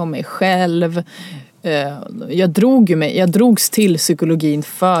mycket om mig själv. Jag drogs till psykologin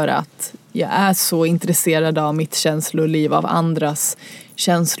för att jag är så intresserad av mitt känsloliv, av andras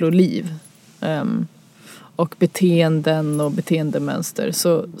känsloliv. Och beteenden och beteendemönster.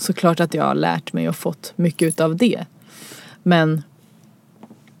 Så klart att jag har lärt mig och fått mycket utav det. Men,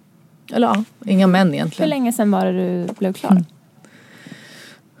 eller ja, inga män egentligen. Hur länge sedan var det du blev klar?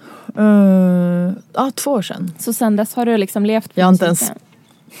 2 år sedan. Så sen dess har du liksom levt på jag inte ens.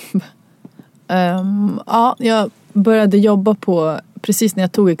 Jag började jobba på, precis när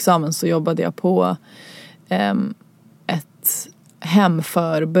jag tog examen så jobbade jag på ett hem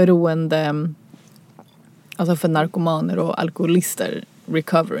för beroende, alltså för narkomaner och alkoholister,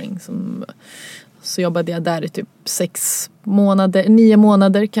 recovering. Så jobbade jag där i typ 9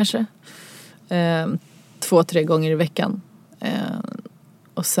 månader kanske. 2-3 gånger i veckan.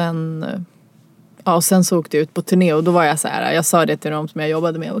 Och sen så åkte jag ut på turné, och då var jag så här, jag sa det till dem som jag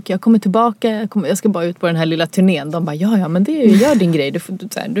jobbade med, okej, jag kommer tillbaka, jag ska bara ut på den här lilla turnén. De bara, ja men det gör din grej,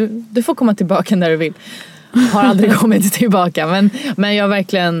 du får komma tillbaka när du vill. Har aldrig kommit tillbaka, men jag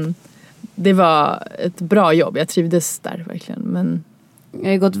verkligen, det var ett bra jobb, jag trivdes där verkligen. Men det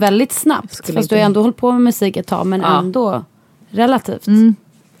har gått väldigt snabbt, fast du har ändå hållit på med musik ett tag, men ändå relativt.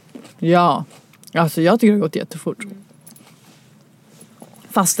 Ja, alltså jag tycker det har gått jättefort.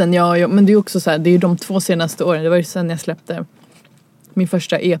 Fastän men det är också så här, det är ju de 2 senaste åren, det var ju sen jag släppte min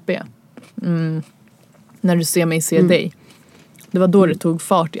första EP. När du ser mig se dig. Det var då det tog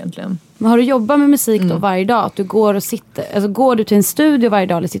fart egentligen. Men har du jobbat med musik då varje dag? Att du går och sitter, alltså går du till en studio varje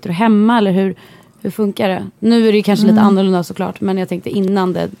dag eller sitter du hemma, eller hur funkar det? Nu är det kanske lite annorlunda såklart, men jag tänkte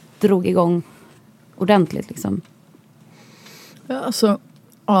innan det drog igång ordentligt liksom. Ja, alltså,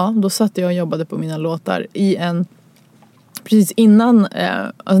 då satt jag och jobbade på mina låtar i precis innan,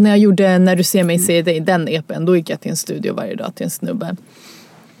 alltså när jag gjorde När du ser mig se dig, den EPen, då gick jag till en studio varje dag till en snubbe.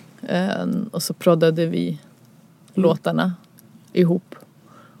 Och så proddade vi låtarna ihop.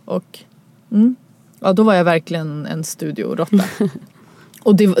 Och då var jag verkligen en studiorotta.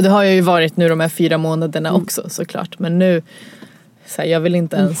 Och det har jag ju varit nu de här 4 månaderna också, såklart. Men nu, så här, jag vill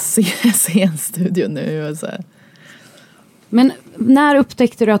inte ens se en studio nu. Och så här. Men när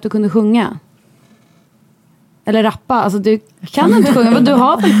upptäckte du att du kunde sjunga? Eller rappa? Alltså du kan inte sjunga, men du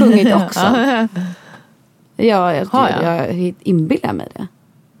har väl sjungit också? Ja, jag inbillar mig det.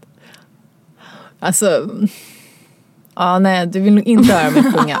 Alltså, nej, du vill nog inte höra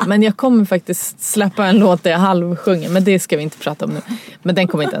mig sjunga. Men jag kommer faktiskt släppa en låt där jag halvsjunger. Men det ska vi inte prata om nu. Men den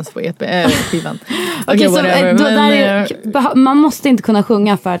kommer inte ens på skivan. Okej, så man måste inte kunna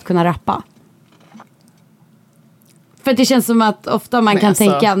sjunga för att kunna rappa. För det känns som att ofta man kan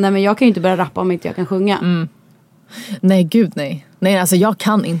tänka, nej men jag kan ju inte börja rappa om inte jag kan sjunga. Nej, gud nej. Nej, alltså jag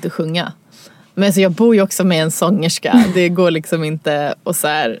kan inte sjunga. Men alltså, jag bor ju också med en sångerska. Det går liksom inte, och så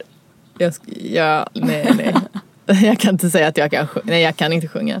här, Nej. Jag kan inte säga att jag kan sjunga. Nej, jag kan inte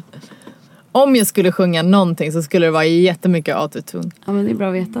sjunga. Om jag skulle sjunga någonting så skulle det vara jättemycket autotune. Ja, men det är bra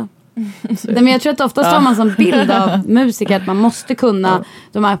att veta. Nej, men jag tror att oftast har man som bild av musiker att man måste kunna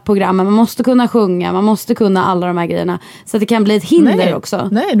de här programmen, man måste kunna sjunga, man måste kunna alla de här grejerna. Så att det kan bli ett hinder också.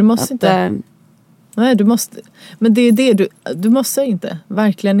 Nej, du måste inte. Nej, du måste. Men det är det du måste inte.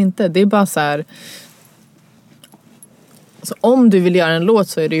 Verkligen inte. Det är bara så här. Så om du vill göra en låt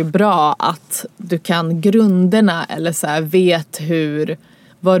så är det ju bra att du kan grunderna eller så här, vet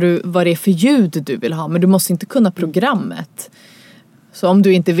vad det är för ljud du vill ha. Men du måste inte kunna programmet. Så om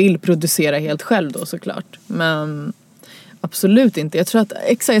du inte vill producera helt själv då såklart. Men absolut inte. Jag tror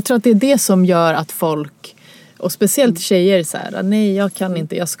att det är det som gör att folk, och speciellt tjejer så här, nej jag kan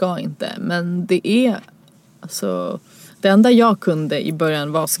inte, jag ska inte. Men det är, alltså, det enda jag kunde i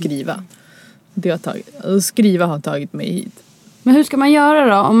början var att skriva. Skriva har tagit mig hit. Men hur ska man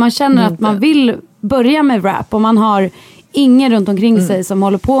göra då? Om man känner att man vill börja med rap och man har ingen runt omkring sig som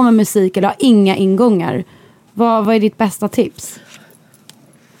håller på med musik eller har inga ingångar. Vad är ditt bästa tips?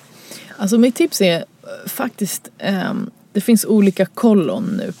 Alltså mitt tips är faktiskt, det finns olika kollon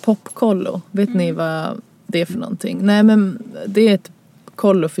nu. Popkollo, vet ni vad det är för någonting? Nej, men det är ett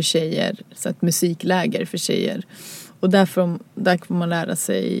kollo för tjejer, så ett musikläger för tjejer. Och där får man lära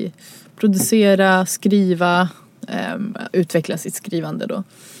sig producera, skriva, utveckla sitt skrivande då.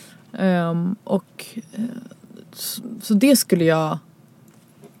 Så det skulle jag,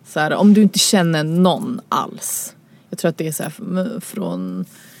 så här, om du inte känner någon alls. Jag tror att det är så här från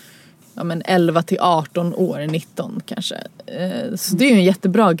 11 till 18 år, 19 kanske. Så det är ju en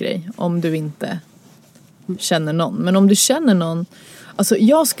jättebra grej om du inte känner någon. Men om du känner någon, alltså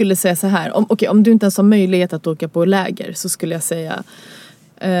jag skulle säga så här, om du inte ens har möjlighet att åka på läger så skulle jag säga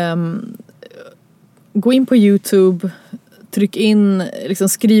gå in på YouTube, tryck in, liksom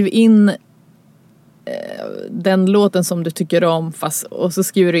skriv in den låten som du tycker om och så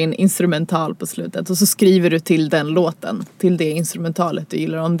skriver du in instrumental på slutet och så skriver du till den låten, till det instrumentalet du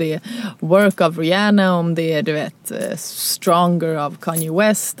gillar, om det är Work av Rihanna, om det är, du vet, Stronger av Kanye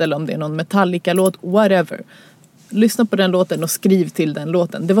West eller om det är någon Metallica-låt, whatever. Lyssna på den låten och skriv till den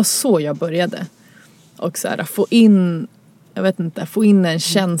låten. Det var så jag började. Och så här, få in en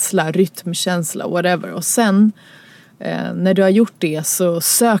känsla, rytmkänsla, whatever. Och sen när du har gjort det så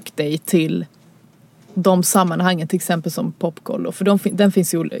sök dig till de sammanhangen, till exempel som Popkollo, för den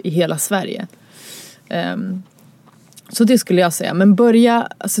finns ju i hela Sverige. Så det skulle jag säga. Men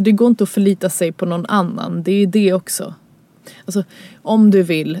alltså det går inte att förlita sig på någon annan. Det är det också. Alltså, om du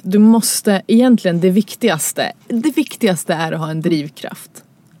vill, du måste, egentligen det viktigaste är att ha en drivkraft.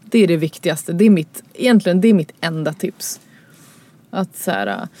 Det är det viktigaste. Det är mitt enda tips. Att så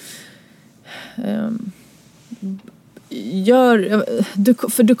här,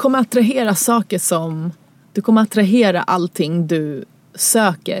 för du kommer attrahera saker du kommer attrahera allting du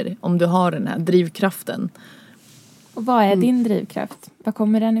söker om du har den här drivkraften. Och vad är din drivkraft? Var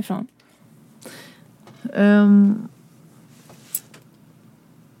kommer den ifrån?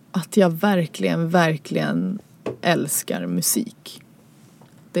 Att jag verkligen, verkligen älskar musik.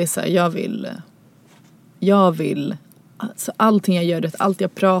 Det är så här, jag vill alltså allting jag gör, allt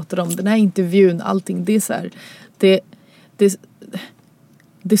jag pratar om, den här intervjun, allting, det är så här,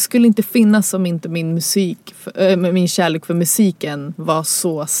 det skulle inte finnas om inte min kärlek för musiken var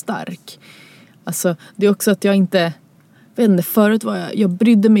så stark. Alltså, det är också att jag inte, vet inte, förut var jag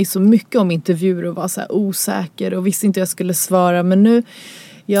brydde mig så mycket om intervjuer och var så här osäker och visste inte hur jag skulle svara, men nu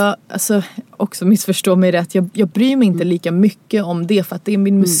alltså också missförstå mig rätt, jag bryr mig inte lika mycket om det, för att det är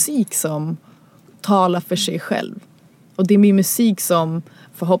min musik som talar för sig själv. Och det är min musik som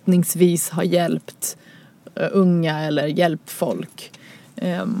förhoppningsvis har hjälpt unga eller hjälpt folk.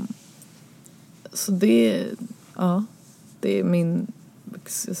 Så det är min,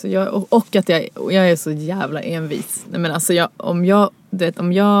 alltså och att jag är så jävla envis. Nej, men alltså om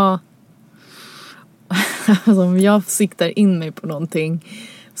jag siktar in mig på någonting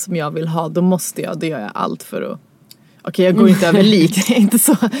som jag vill ha, då gör jag allt för att, okej, jag går inte över lik, inte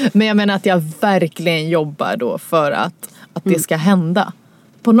så, men jag menar att jag verkligen jobbar då för att det ska hända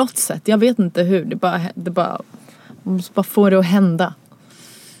på något sätt. Jag vet inte hur, det bara får det att hända.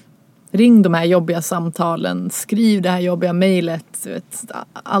 Ring de här jobbiga samtalen, skriv det här jobbiga mejlet,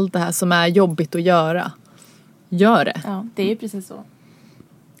 allt det här som är jobbigt att göra. Gör det. Ja, det är ju precis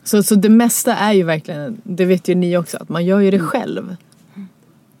så. Så det mesta är ju verkligen, det vet ju ni också, att man gör ju det själv.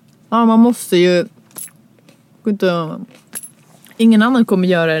 Ja, man måste ju, ingen annan kommer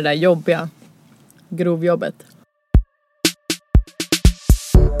göra det där jobbiga grovjobbet.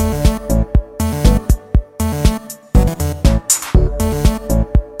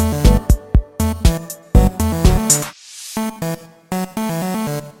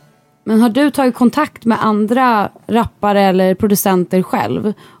 Men har du tagit kontakt med andra rappare eller producenter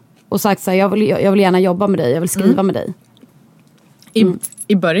själv och sagt så här, jag vill gärna jobba med dig, jag vill skriva med dig?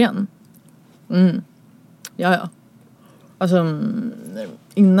 I början? Ja. Alltså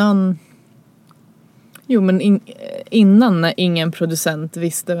innan... Jo, men innan när ingen producent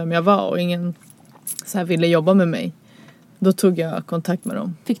visste vem jag var och ingen så här ville jobba med mig, då tog jag kontakt med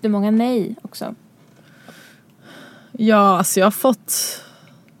dem. Fick du många nej också? Ja, alltså jag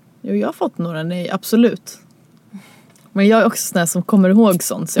har fått några nej, absolut. Men jag är också sån här som kommer ihåg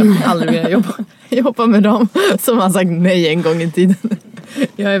sånt, så jag kan aldrig vilja jobba med dem som har sagt nej en gång i tiden.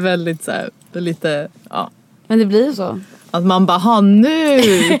 Jag är väldigt så här, lite, ja. Men det blir så. Att man bara, nu!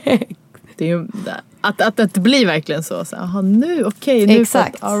 Det är ju att det blir verkligen så nu, okej, nu.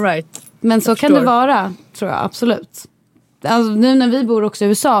 Exakt. All right. Men så kan det vara, tror jag, absolut. Alltså, nu när vi bor också i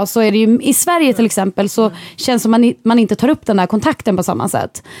USA så är det ju, i Sverige till exempel så känns det som man inte tar upp den där kontakten på samma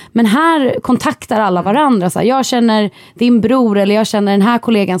sätt. Men här kontaktar alla varandra. Så här, jag känner din bror eller jag känner den här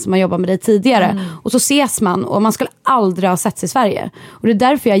kollegan som har jobbat med dig tidigare. Och så ses man och man skulle aldrig ha setts i Sverige. Och det är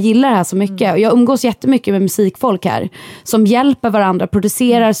därför jag gillar det här så mycket. Och jag umgås jättemycket med musikfolk här som hjälper varandra,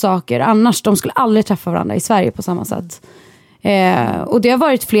 producerar saker. Annars de skulle aldrig träffa varandra i Sverige på samma sätt. Och det har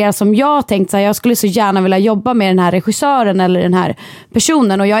varit flera som jag tänkt så här, jag skulle så gärna vilja jobba med den här regissören eller den här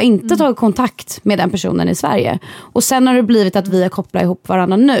personen, och jag har inte tagit kontakt med den personen i Sverige. Och sen har det blivit att vi har kopplat ihop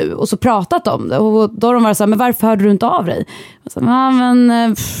varandra nu och så pratat om det, och då har de varit så här, men varför hörde du inte av dig? Och så,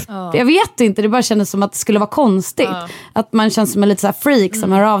 jag vet inte, det bara kändes som att det skulle vara konstigt att man känns som en lite så här freak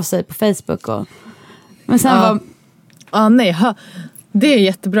som hör av sig på Facebook och... Men sen nej, det är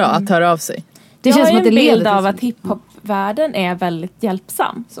jättebra att höra av sig. Det känns som att det leder bild av att hiphop-världen är väldigt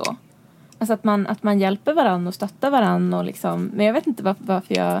hjälpsam så. Alltså att man hjälper varandra och stöttar varandra och liksom, men jag vet inte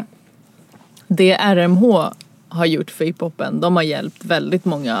varför jag... Det RMH har gjort för hiphopen, de har hjälpt väldigt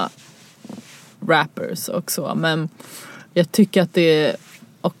många rappers också, men jag tycker att det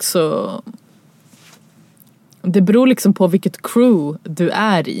också, det beror liksom på vilket crew du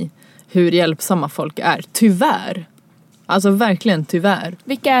är i, hur hjälpsamma folk är, tyvärr. Alltså verkligen tyvärr.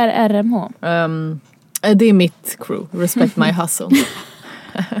 Vilka är RMH? Det är mitt crew. Respect my hustle.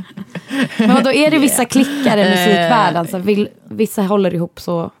 Men då är det vissa klickar i musikvärlden. Alltså, vissa håller ihop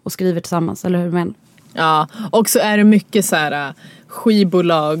så och skriver tillsammans, eller hur? Men... Ja, och så är det mycket så här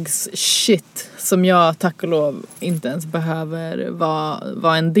skivbolags shit som jag tack och lov inte ens behöver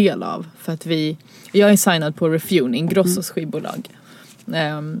vara en del av. För att jag är signad på Refune, Ingrossos skivbolag.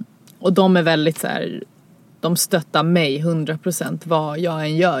 Och de är väldigt så här... De stöttar mig 100% vad jag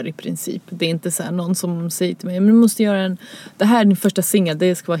än gör i princip. Det är inte så här någon som säger till mig, men du måste göra det här är din första singel,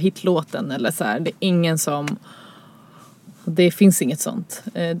 det ska vara hitlåten eller så här. Det är ingen som, det finns inget sånt.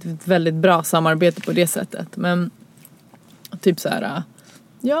 Det är ett väldigt bra samarbete på det sättet. Men typ så här,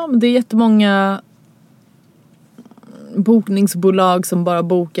 ja, men det är jättemånga bokningsbolag som bara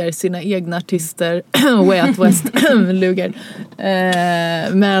bokar sina egna artister. Way Out West luger.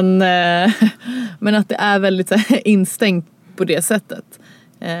 Men att det är väldigt så här, instängt på det sättet.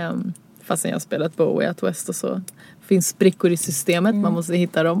 Fastän jag har spelat på Way Out West och så finns sprickor i systemet, man måste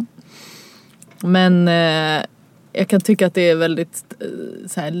hitta dem. Men jag kan tycka att det är väldigt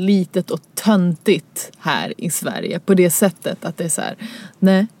så här, litet och töntigt här i Sverige på det sättet att det är så här,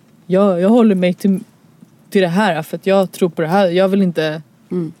 nej, jag håller mig till det här för att jag tror på det här. Jag vill inte,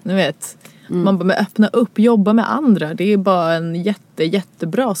 ni vet, man bara öppna upp, jobba med andra. Det är bara en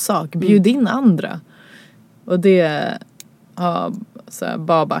jättebra sak. Bjud in andra. Och det har så här,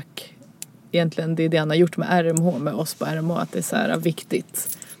 Babak egentligen, det är det han har gjort med RMH, med oss på RMH, att det är så här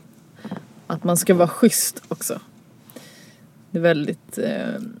viktigt att man ska vara schysst också. Det är väldigt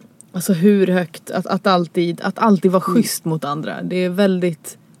alltså hur högt att alltid vara schysst mot andra. Det är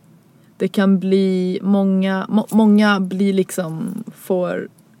väldigt, det kan bli många blir liksom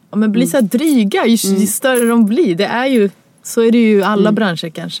blir så här dryga ju större de blir. Det är ju, så är det ju i alla branscher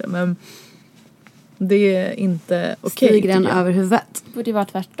kanske, men det är inte okej. Stiger den över huvudet. Det borde vara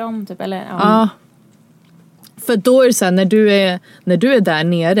tvärtom typ, eller ja. För då är det så här, när du är där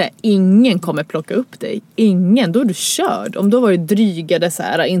nere, ingen kommer plocka upp dig. Ingen, då är du körd. Om du har varit drygade så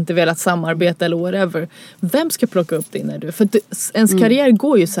här, inte velat samarbeta eller whatever. Vem ska plocka upp dig när du... För ens karriär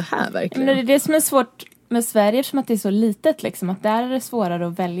går ju så här verkligen. Men det är det som är svårt med Sverige, eftersom att det är så litet liksom. Att där är det svårare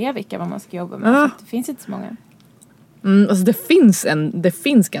att välja vad man ska jobba med. För det finns inte så många. Alltså det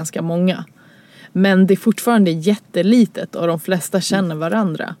finns ganska många. Men det är fortfarande jättelitet och de flesta känner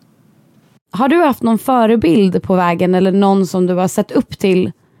varandra. Har du haft någon förebild på vägen eller någon som du har sett upp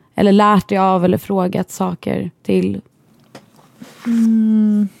till eller lärt dig av eller frågat saker till?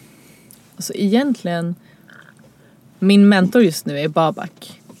 Alltså egentligen min mentor just nu är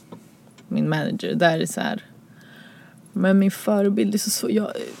Babak. min manager. Där är det så här. Men min förebild är så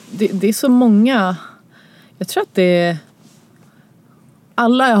det är så många. Jag tror att det är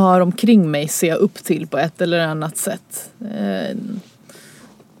alla jag har omkring mig ser jag upp till på ett eller annat sätt. Jag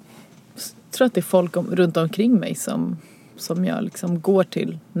tror att det är folk runt omkring mig som jag liksom går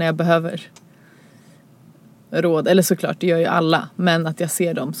till när jag behöver råd. Eller såklart, det gör ju alla. Men att jag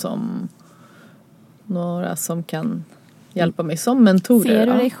ser dem som några som kan hjälpa mig som mentorer. Ser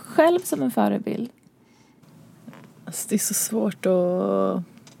du dig själv som en förebild? Alltså, det är så svårt att...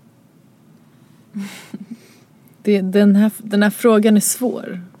 Den här frågan är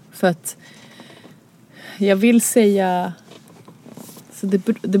svår. För att jag vill säga... Så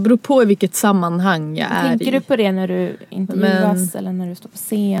det beror på i vilket sammanhang jag är i. Tänker du på det när du intervjuas eller när du står på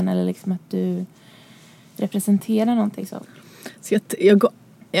scen eller liksom att du representerar någonting så? Så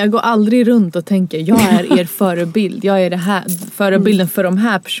jag går aldrig runt och tänker jag är er förebild. Jag är det här förebilden för de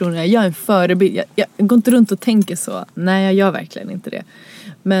här personerna. Jag är en förebild. Jag går inte runt och tänker så. Nej, jag gör verkligen inte det.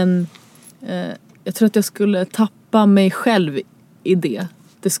 Men jag tror att jag skulle tappa mig själv i det.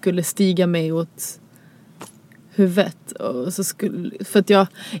 Det skulle stiga mig åt huvudet. Och så för att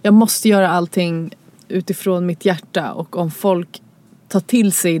jag måste göra allting utifrån mitt hjärta. Och om folk tar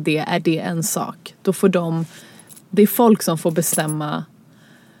till sig det är det en sak. Då får det är folk som får bestämma.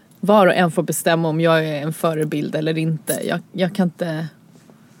 Var och en får bestämma om jag är en förebild eller inte. Jag kan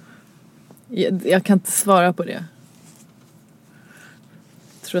inte svara på det.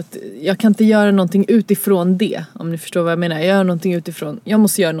 Jag tror att jag kan inte göra någonting utifrån det. Om ni förstår vad jag menar. Jag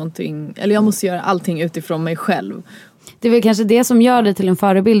måste göra allting utifrån mig själv. Det är väl kanske det som gör det till en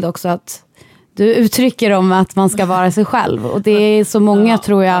förebild också. Att du uttrycker om att man ska vara sig själv. Och det är så många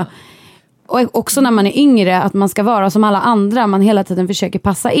tror jag. Och också när man är yngre att man ska vara som alla andra. Man hela tiden försöker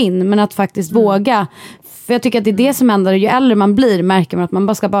passa in. Men att faktiskt våga. För jag tycker att det är det som händer. Ju äldre man blir märker man att man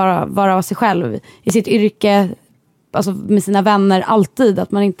bara ska bara vara sig själv. I sitt yrke. Alltså med sina vänner alltid.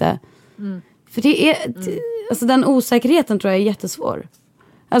 Att man inte... För det är... Alltså den osäkerheten tror jag är jättesvår.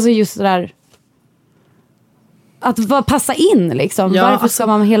 Alltså just det där... Att passa in liksom. Ja, varför ska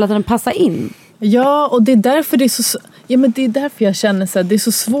man hela tiden passa in? Ja, och det är därför det är så... Ja, men det är därför jag känner så här, det är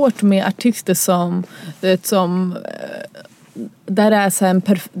så svårt med artister som där är så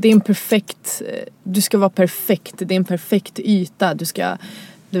här det är en perfekt, du ska vara perfekt, det är en perfekt yta,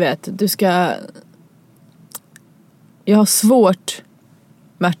 jag har svårt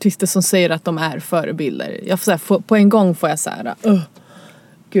med artister som säger att de är förebilder. Jag får så här, på en gång får jag så här,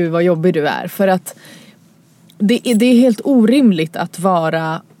 gud vad jobbig du är, för att det är helt orimligt att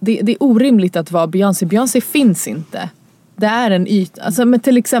vara det är orimligt att vara Beyoncé. Beyoncé finns inte. Det är en yta. Alltså, men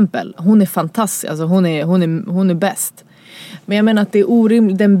till exempel, hon är fantastisk. Alltså, hon är bäst. Men jag menar att det är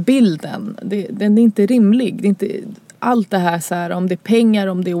orimligt. Den bilden, den är inte rimlig. Det är inte allt det här så här, om det är pengar,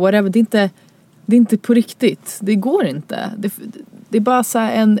 om det är whatever. Det är inte på riktigt. Det går inte. Det är bara så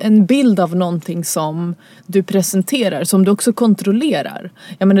här en bild av någonting som du presenterar, som du också kontrollerar.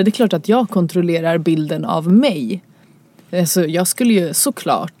 Jag menar, det är klart att jag kontrollerar bilden av mig. Alltså, jag skulle ju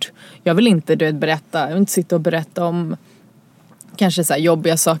såklart, jag vill inte sitta och berätta om kanske så här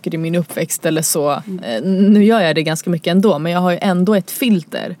jobbiga saker i min uppväxt eller så. Nu gör jag det ganska mycket ändå, men jag har ju ändå ett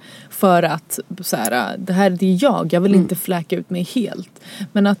filter för att så här, det är jag vill inte fläka ut mig helt.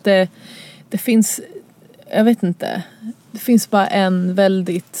 Men att det finns, jag vet inte, det finns bara en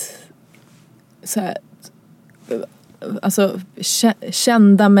väldigt så här, alltså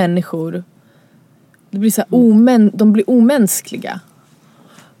kända människor. Det blir så här de blir omänskliga.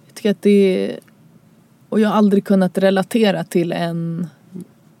 Jag tycker att och jag har aldrig kunnat relatera till en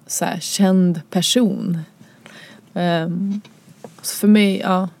så här känd person. Så för mig,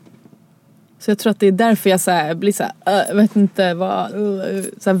 ja. Så jag tror att det är därför jag så här blir så här, jag vet inte vad,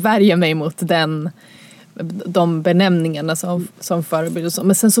 så här värjer mig mot de benämningarna som förebild.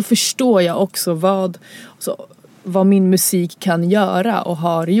 Men sen så förstår jag också vad min musik kan göra och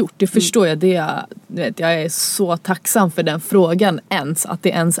har gjort. Det förstår jag. Jag är så tacksam för den frågan ens. Att det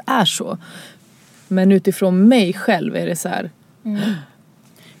ens är så. Men utifrån mig själv är det så här.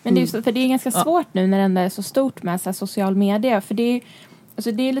 Men det är, för det är ganska svårt nu när det ändå är så stort med så här social media. För det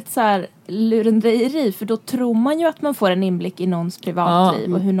är lite så här lurendrejeri. För då tror man ju att man får en inblick i någons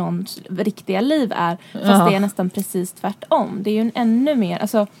privatliv. Och hur någons riktiga liv är. Fast det är nästan precis tvärtom. Det är ju en ännu mer...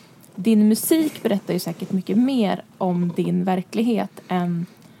 Alltså, din musik berättar ju säkert mycket mer om din verklighet än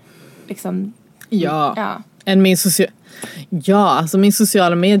liksom... Än min alltså min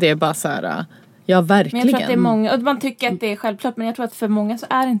sociala medier är bara så här... Ja, verkligen. Men jag tror att det är många... Och man tycker att det är självklart. Men jag tror att för många så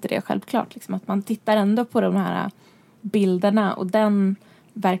är inte det självklart. Liksom, att man tittar ändå på de här bilderna. Och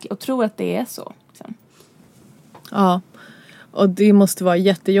tror att det är så. Liksom. Ja. Och det måste vara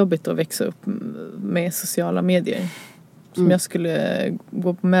jättejobbigt att växa upp med sociala medier. Som jag skulle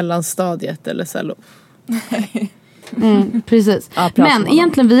gå på mellanstadiet eller så. Precis. Men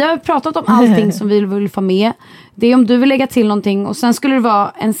egentligen, vi har pratat om allting som vi vill få med. Det är om du vill lägga till någonting. Och sen skulle det vara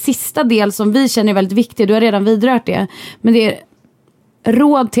en sista del som vi känner är väldigt viktig. Du har redan vidrört det. Men det är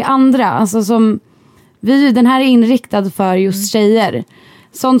råd till andra. Alltså som den här är inriktad för just tjejer.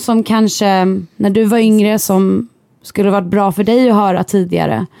 Sånt som kanske när du var yngre som skulle varit bra för dig att höra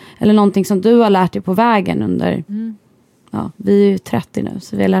tidigare. Eller någonting som du har lärt dig på vägen under... Ja, vi är ju 30 nu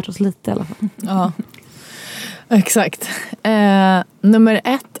så vi har lärt oss lite i alla fall. Ja, exakt. Nummer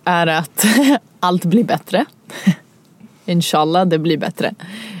 1 är att allt blir bättre. Inshallah, det blir bättre.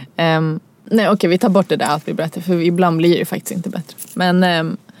 Vi tar bort det där allt blir bättre. För ibland blir det faktiskt inte bättre.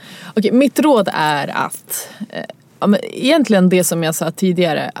 Men mitt råd är att egentligen det som jag sa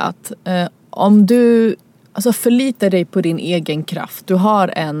tidigare. Att om du förlitar dig på din egen kraft. Du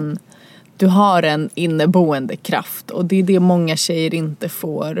har en inneboende kraft. Och det är det många tjejer inte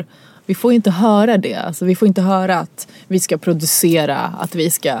får. Vi får inte höra det. Alltså, vi får inte höra att vi ska producera. Att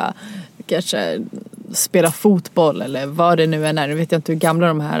vi ska kanske spela fotboll. Eller vad det nu än är. Nu vet jag inte hur gamla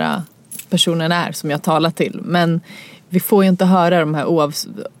de här personerna är som jag talar till. Men vi får ju inte höra de här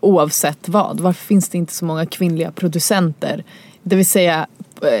oavsett vad. Varför finns det inte så många kvinnliga producenter? Det vill säga,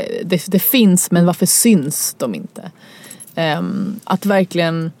 det finns, men varför syns de inte? Att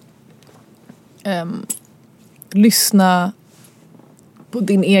verkligen... lyssna på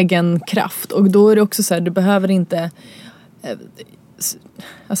din egen kraft. Och då är det också så här, du behöver inte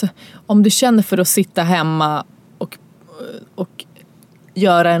om du känner för att sitta hemma och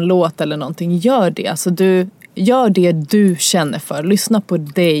göra en låt eller någonting, gör det. Alltså gör det du känner för. Lyssna på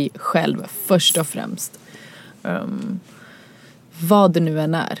dig själv först och främst. Vad det nu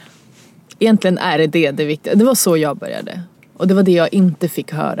än är. Egentligen är det viktiga. Det var så jag började. Och det var det jag inte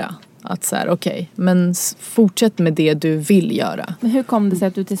fick höra. Att så här, men fortsätt med det du vill göra. Men hur kom det sig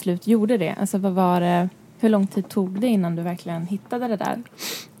att du till slut gjorde det? Alltså vad var det, hur lång tid tog det innan du verkligen hittade det där?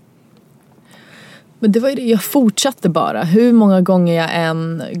 Men det var ju det, jag fortsatte bara. Hur många gånger jag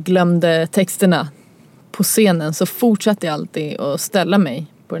än glömde texterna på scenen så fortsatte jag alltid att ställa mig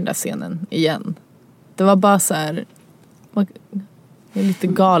på den där scenen igen. Det var bara så här, jag är lite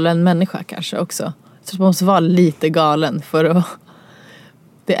galen människa kanske också. Så man måste vara lite galen för att...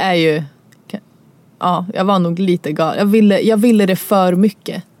 Det är ju... Ja, jag var nog lite galen. Jag ville det för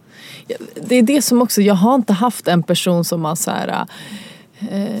mycket. Det är det som också... Jag har inte haft en person som har så här...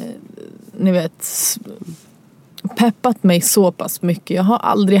 ni vet... Peppat mig så pass mycket. Jag har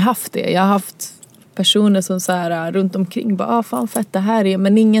aldrig haft det. Jag har haft personer som så här runt omkring. Bara, fan fett det här är.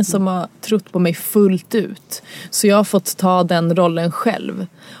 Men ingen som har trott på mig fullt ut. Så jag har fått ta den rollen själv.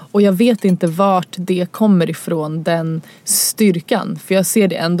 Och jag vet inte vart det kommer ifrån, den styrkan. För jag ser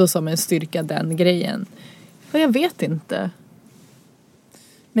det ändå som en styrka, den grejen. Och jag vet inte.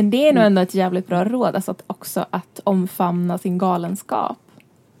 Men det är nog ändå ett jävligt bra råd. Alltså att omfamna sin galenskap.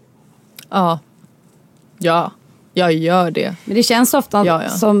 Ja, jag gör det. Men det känns ofta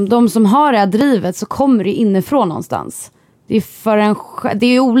som de som har det här drivet så kommer det inifrån någonstans. Det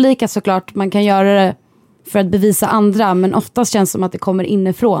är olika såklart, man kan göra det för att bevisa andra, men oftast känns det som att det kommer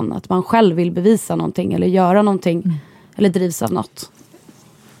inifrån, att man själv vill bevisa någonting eller göra någonting eller drivs av något.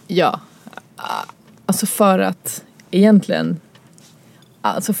 Ja, alltså för att egentligen,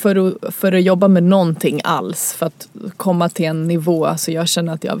 alltså för att jobba med någonting alls, för att komma till en nivå, alltså jag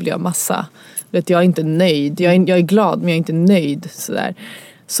känner att jag vill göra massa, vet, jag är inte nöjd, jag är glad men jag är inte nöjd sådär.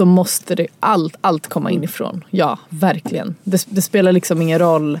 Så måste det allt komma inifrån. Ja, verkligen. Det spelar liksom ingen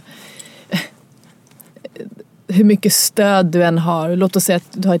roll hur mycket stöd du än har. Låt oss säga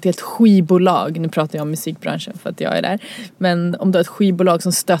att du har ett helt skivbolag. Nu pratar jag om musikbranschen för att jag är där. Men om du har ett skivbolag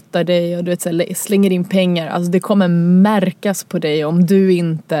som stöttar dig och du vet, så slänger in pengar. Alltså det kommer märkas på dig om du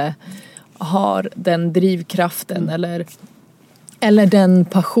inte har den drivkraften eller den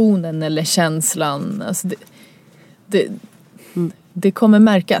passionen eller känslan. Alltså det kommer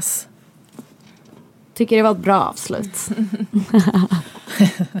märkas. Tycker det var ett bra avslut.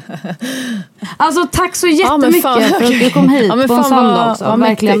 Alltså tack så jättemycket för att du kom hit på en söndag också.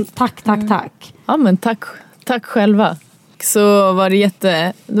 Verkligen tack. Ja men tack själva. Så var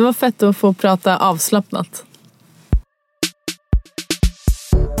det var fett att få prata avslappnat.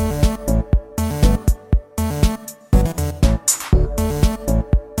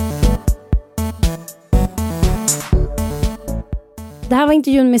 Det här var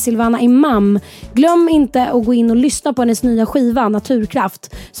intervjun med Silvana Imam. Glöm inte att gå in och lyssna på hennes nya skiva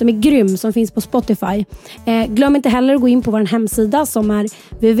Naturkraft som är grym, som finns på Spotify. Glöm inte heller att gå in på vår hemsida som är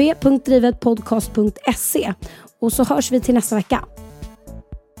www.drivetpodcast.se Och så hörs vi till nästa vecka.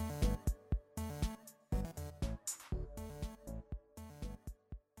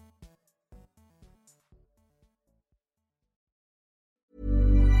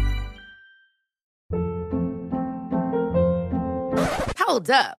 Hold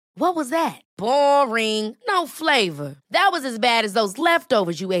up. What was that? Boring. No flavor. That was as bad as those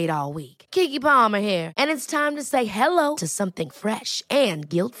leftovers you ate all week. Keke Palmer here, and it's time to say hello to something fresh and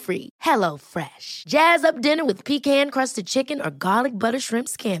guilt-free. Hello Fresh. Jazz up dinner with pecan-crusted chicken or garlic butter shrimp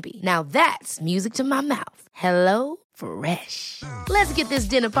scampi. Now that's music to my mouth. Hello Fresh. Let's get this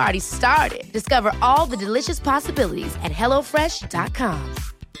dinner party started. Discover all the delicious possibilities at hellofresh.com.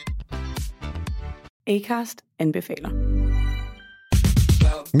 Acast anbefaler.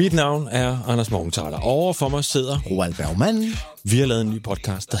 Mit navn er Anders Morgenthaler. Over for mig sidder Roald Bergmann. Vi har lavet en ny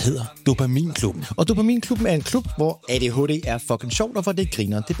podcast, der hedder Dopaminklubben. Og Dopaminklubben er en klub, hvor ADHD er fucking sjovt, og hvor det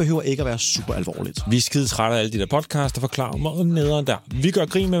griner. Det behøver ikke at være super alvorligt. Vi er skide trætte af alle de der podcasts, der forklarer mig om nederen der. Vi gør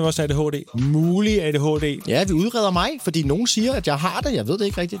grin med vores ADHD. Mulig ADHD. Ja, vi udreder mig, fordi nogen siger, at jeg har det. Jeg ved det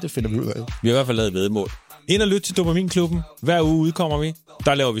ikke rigtigt. Det finder vi ud af. Vi har i hvert fald lavet væddemål. Ind og lyt til Dopaminklubben. Hver uge udkommer vi.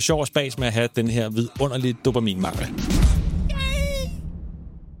 Der laver vi sjov og spas med at have den her vidunderlige dopaminmangel.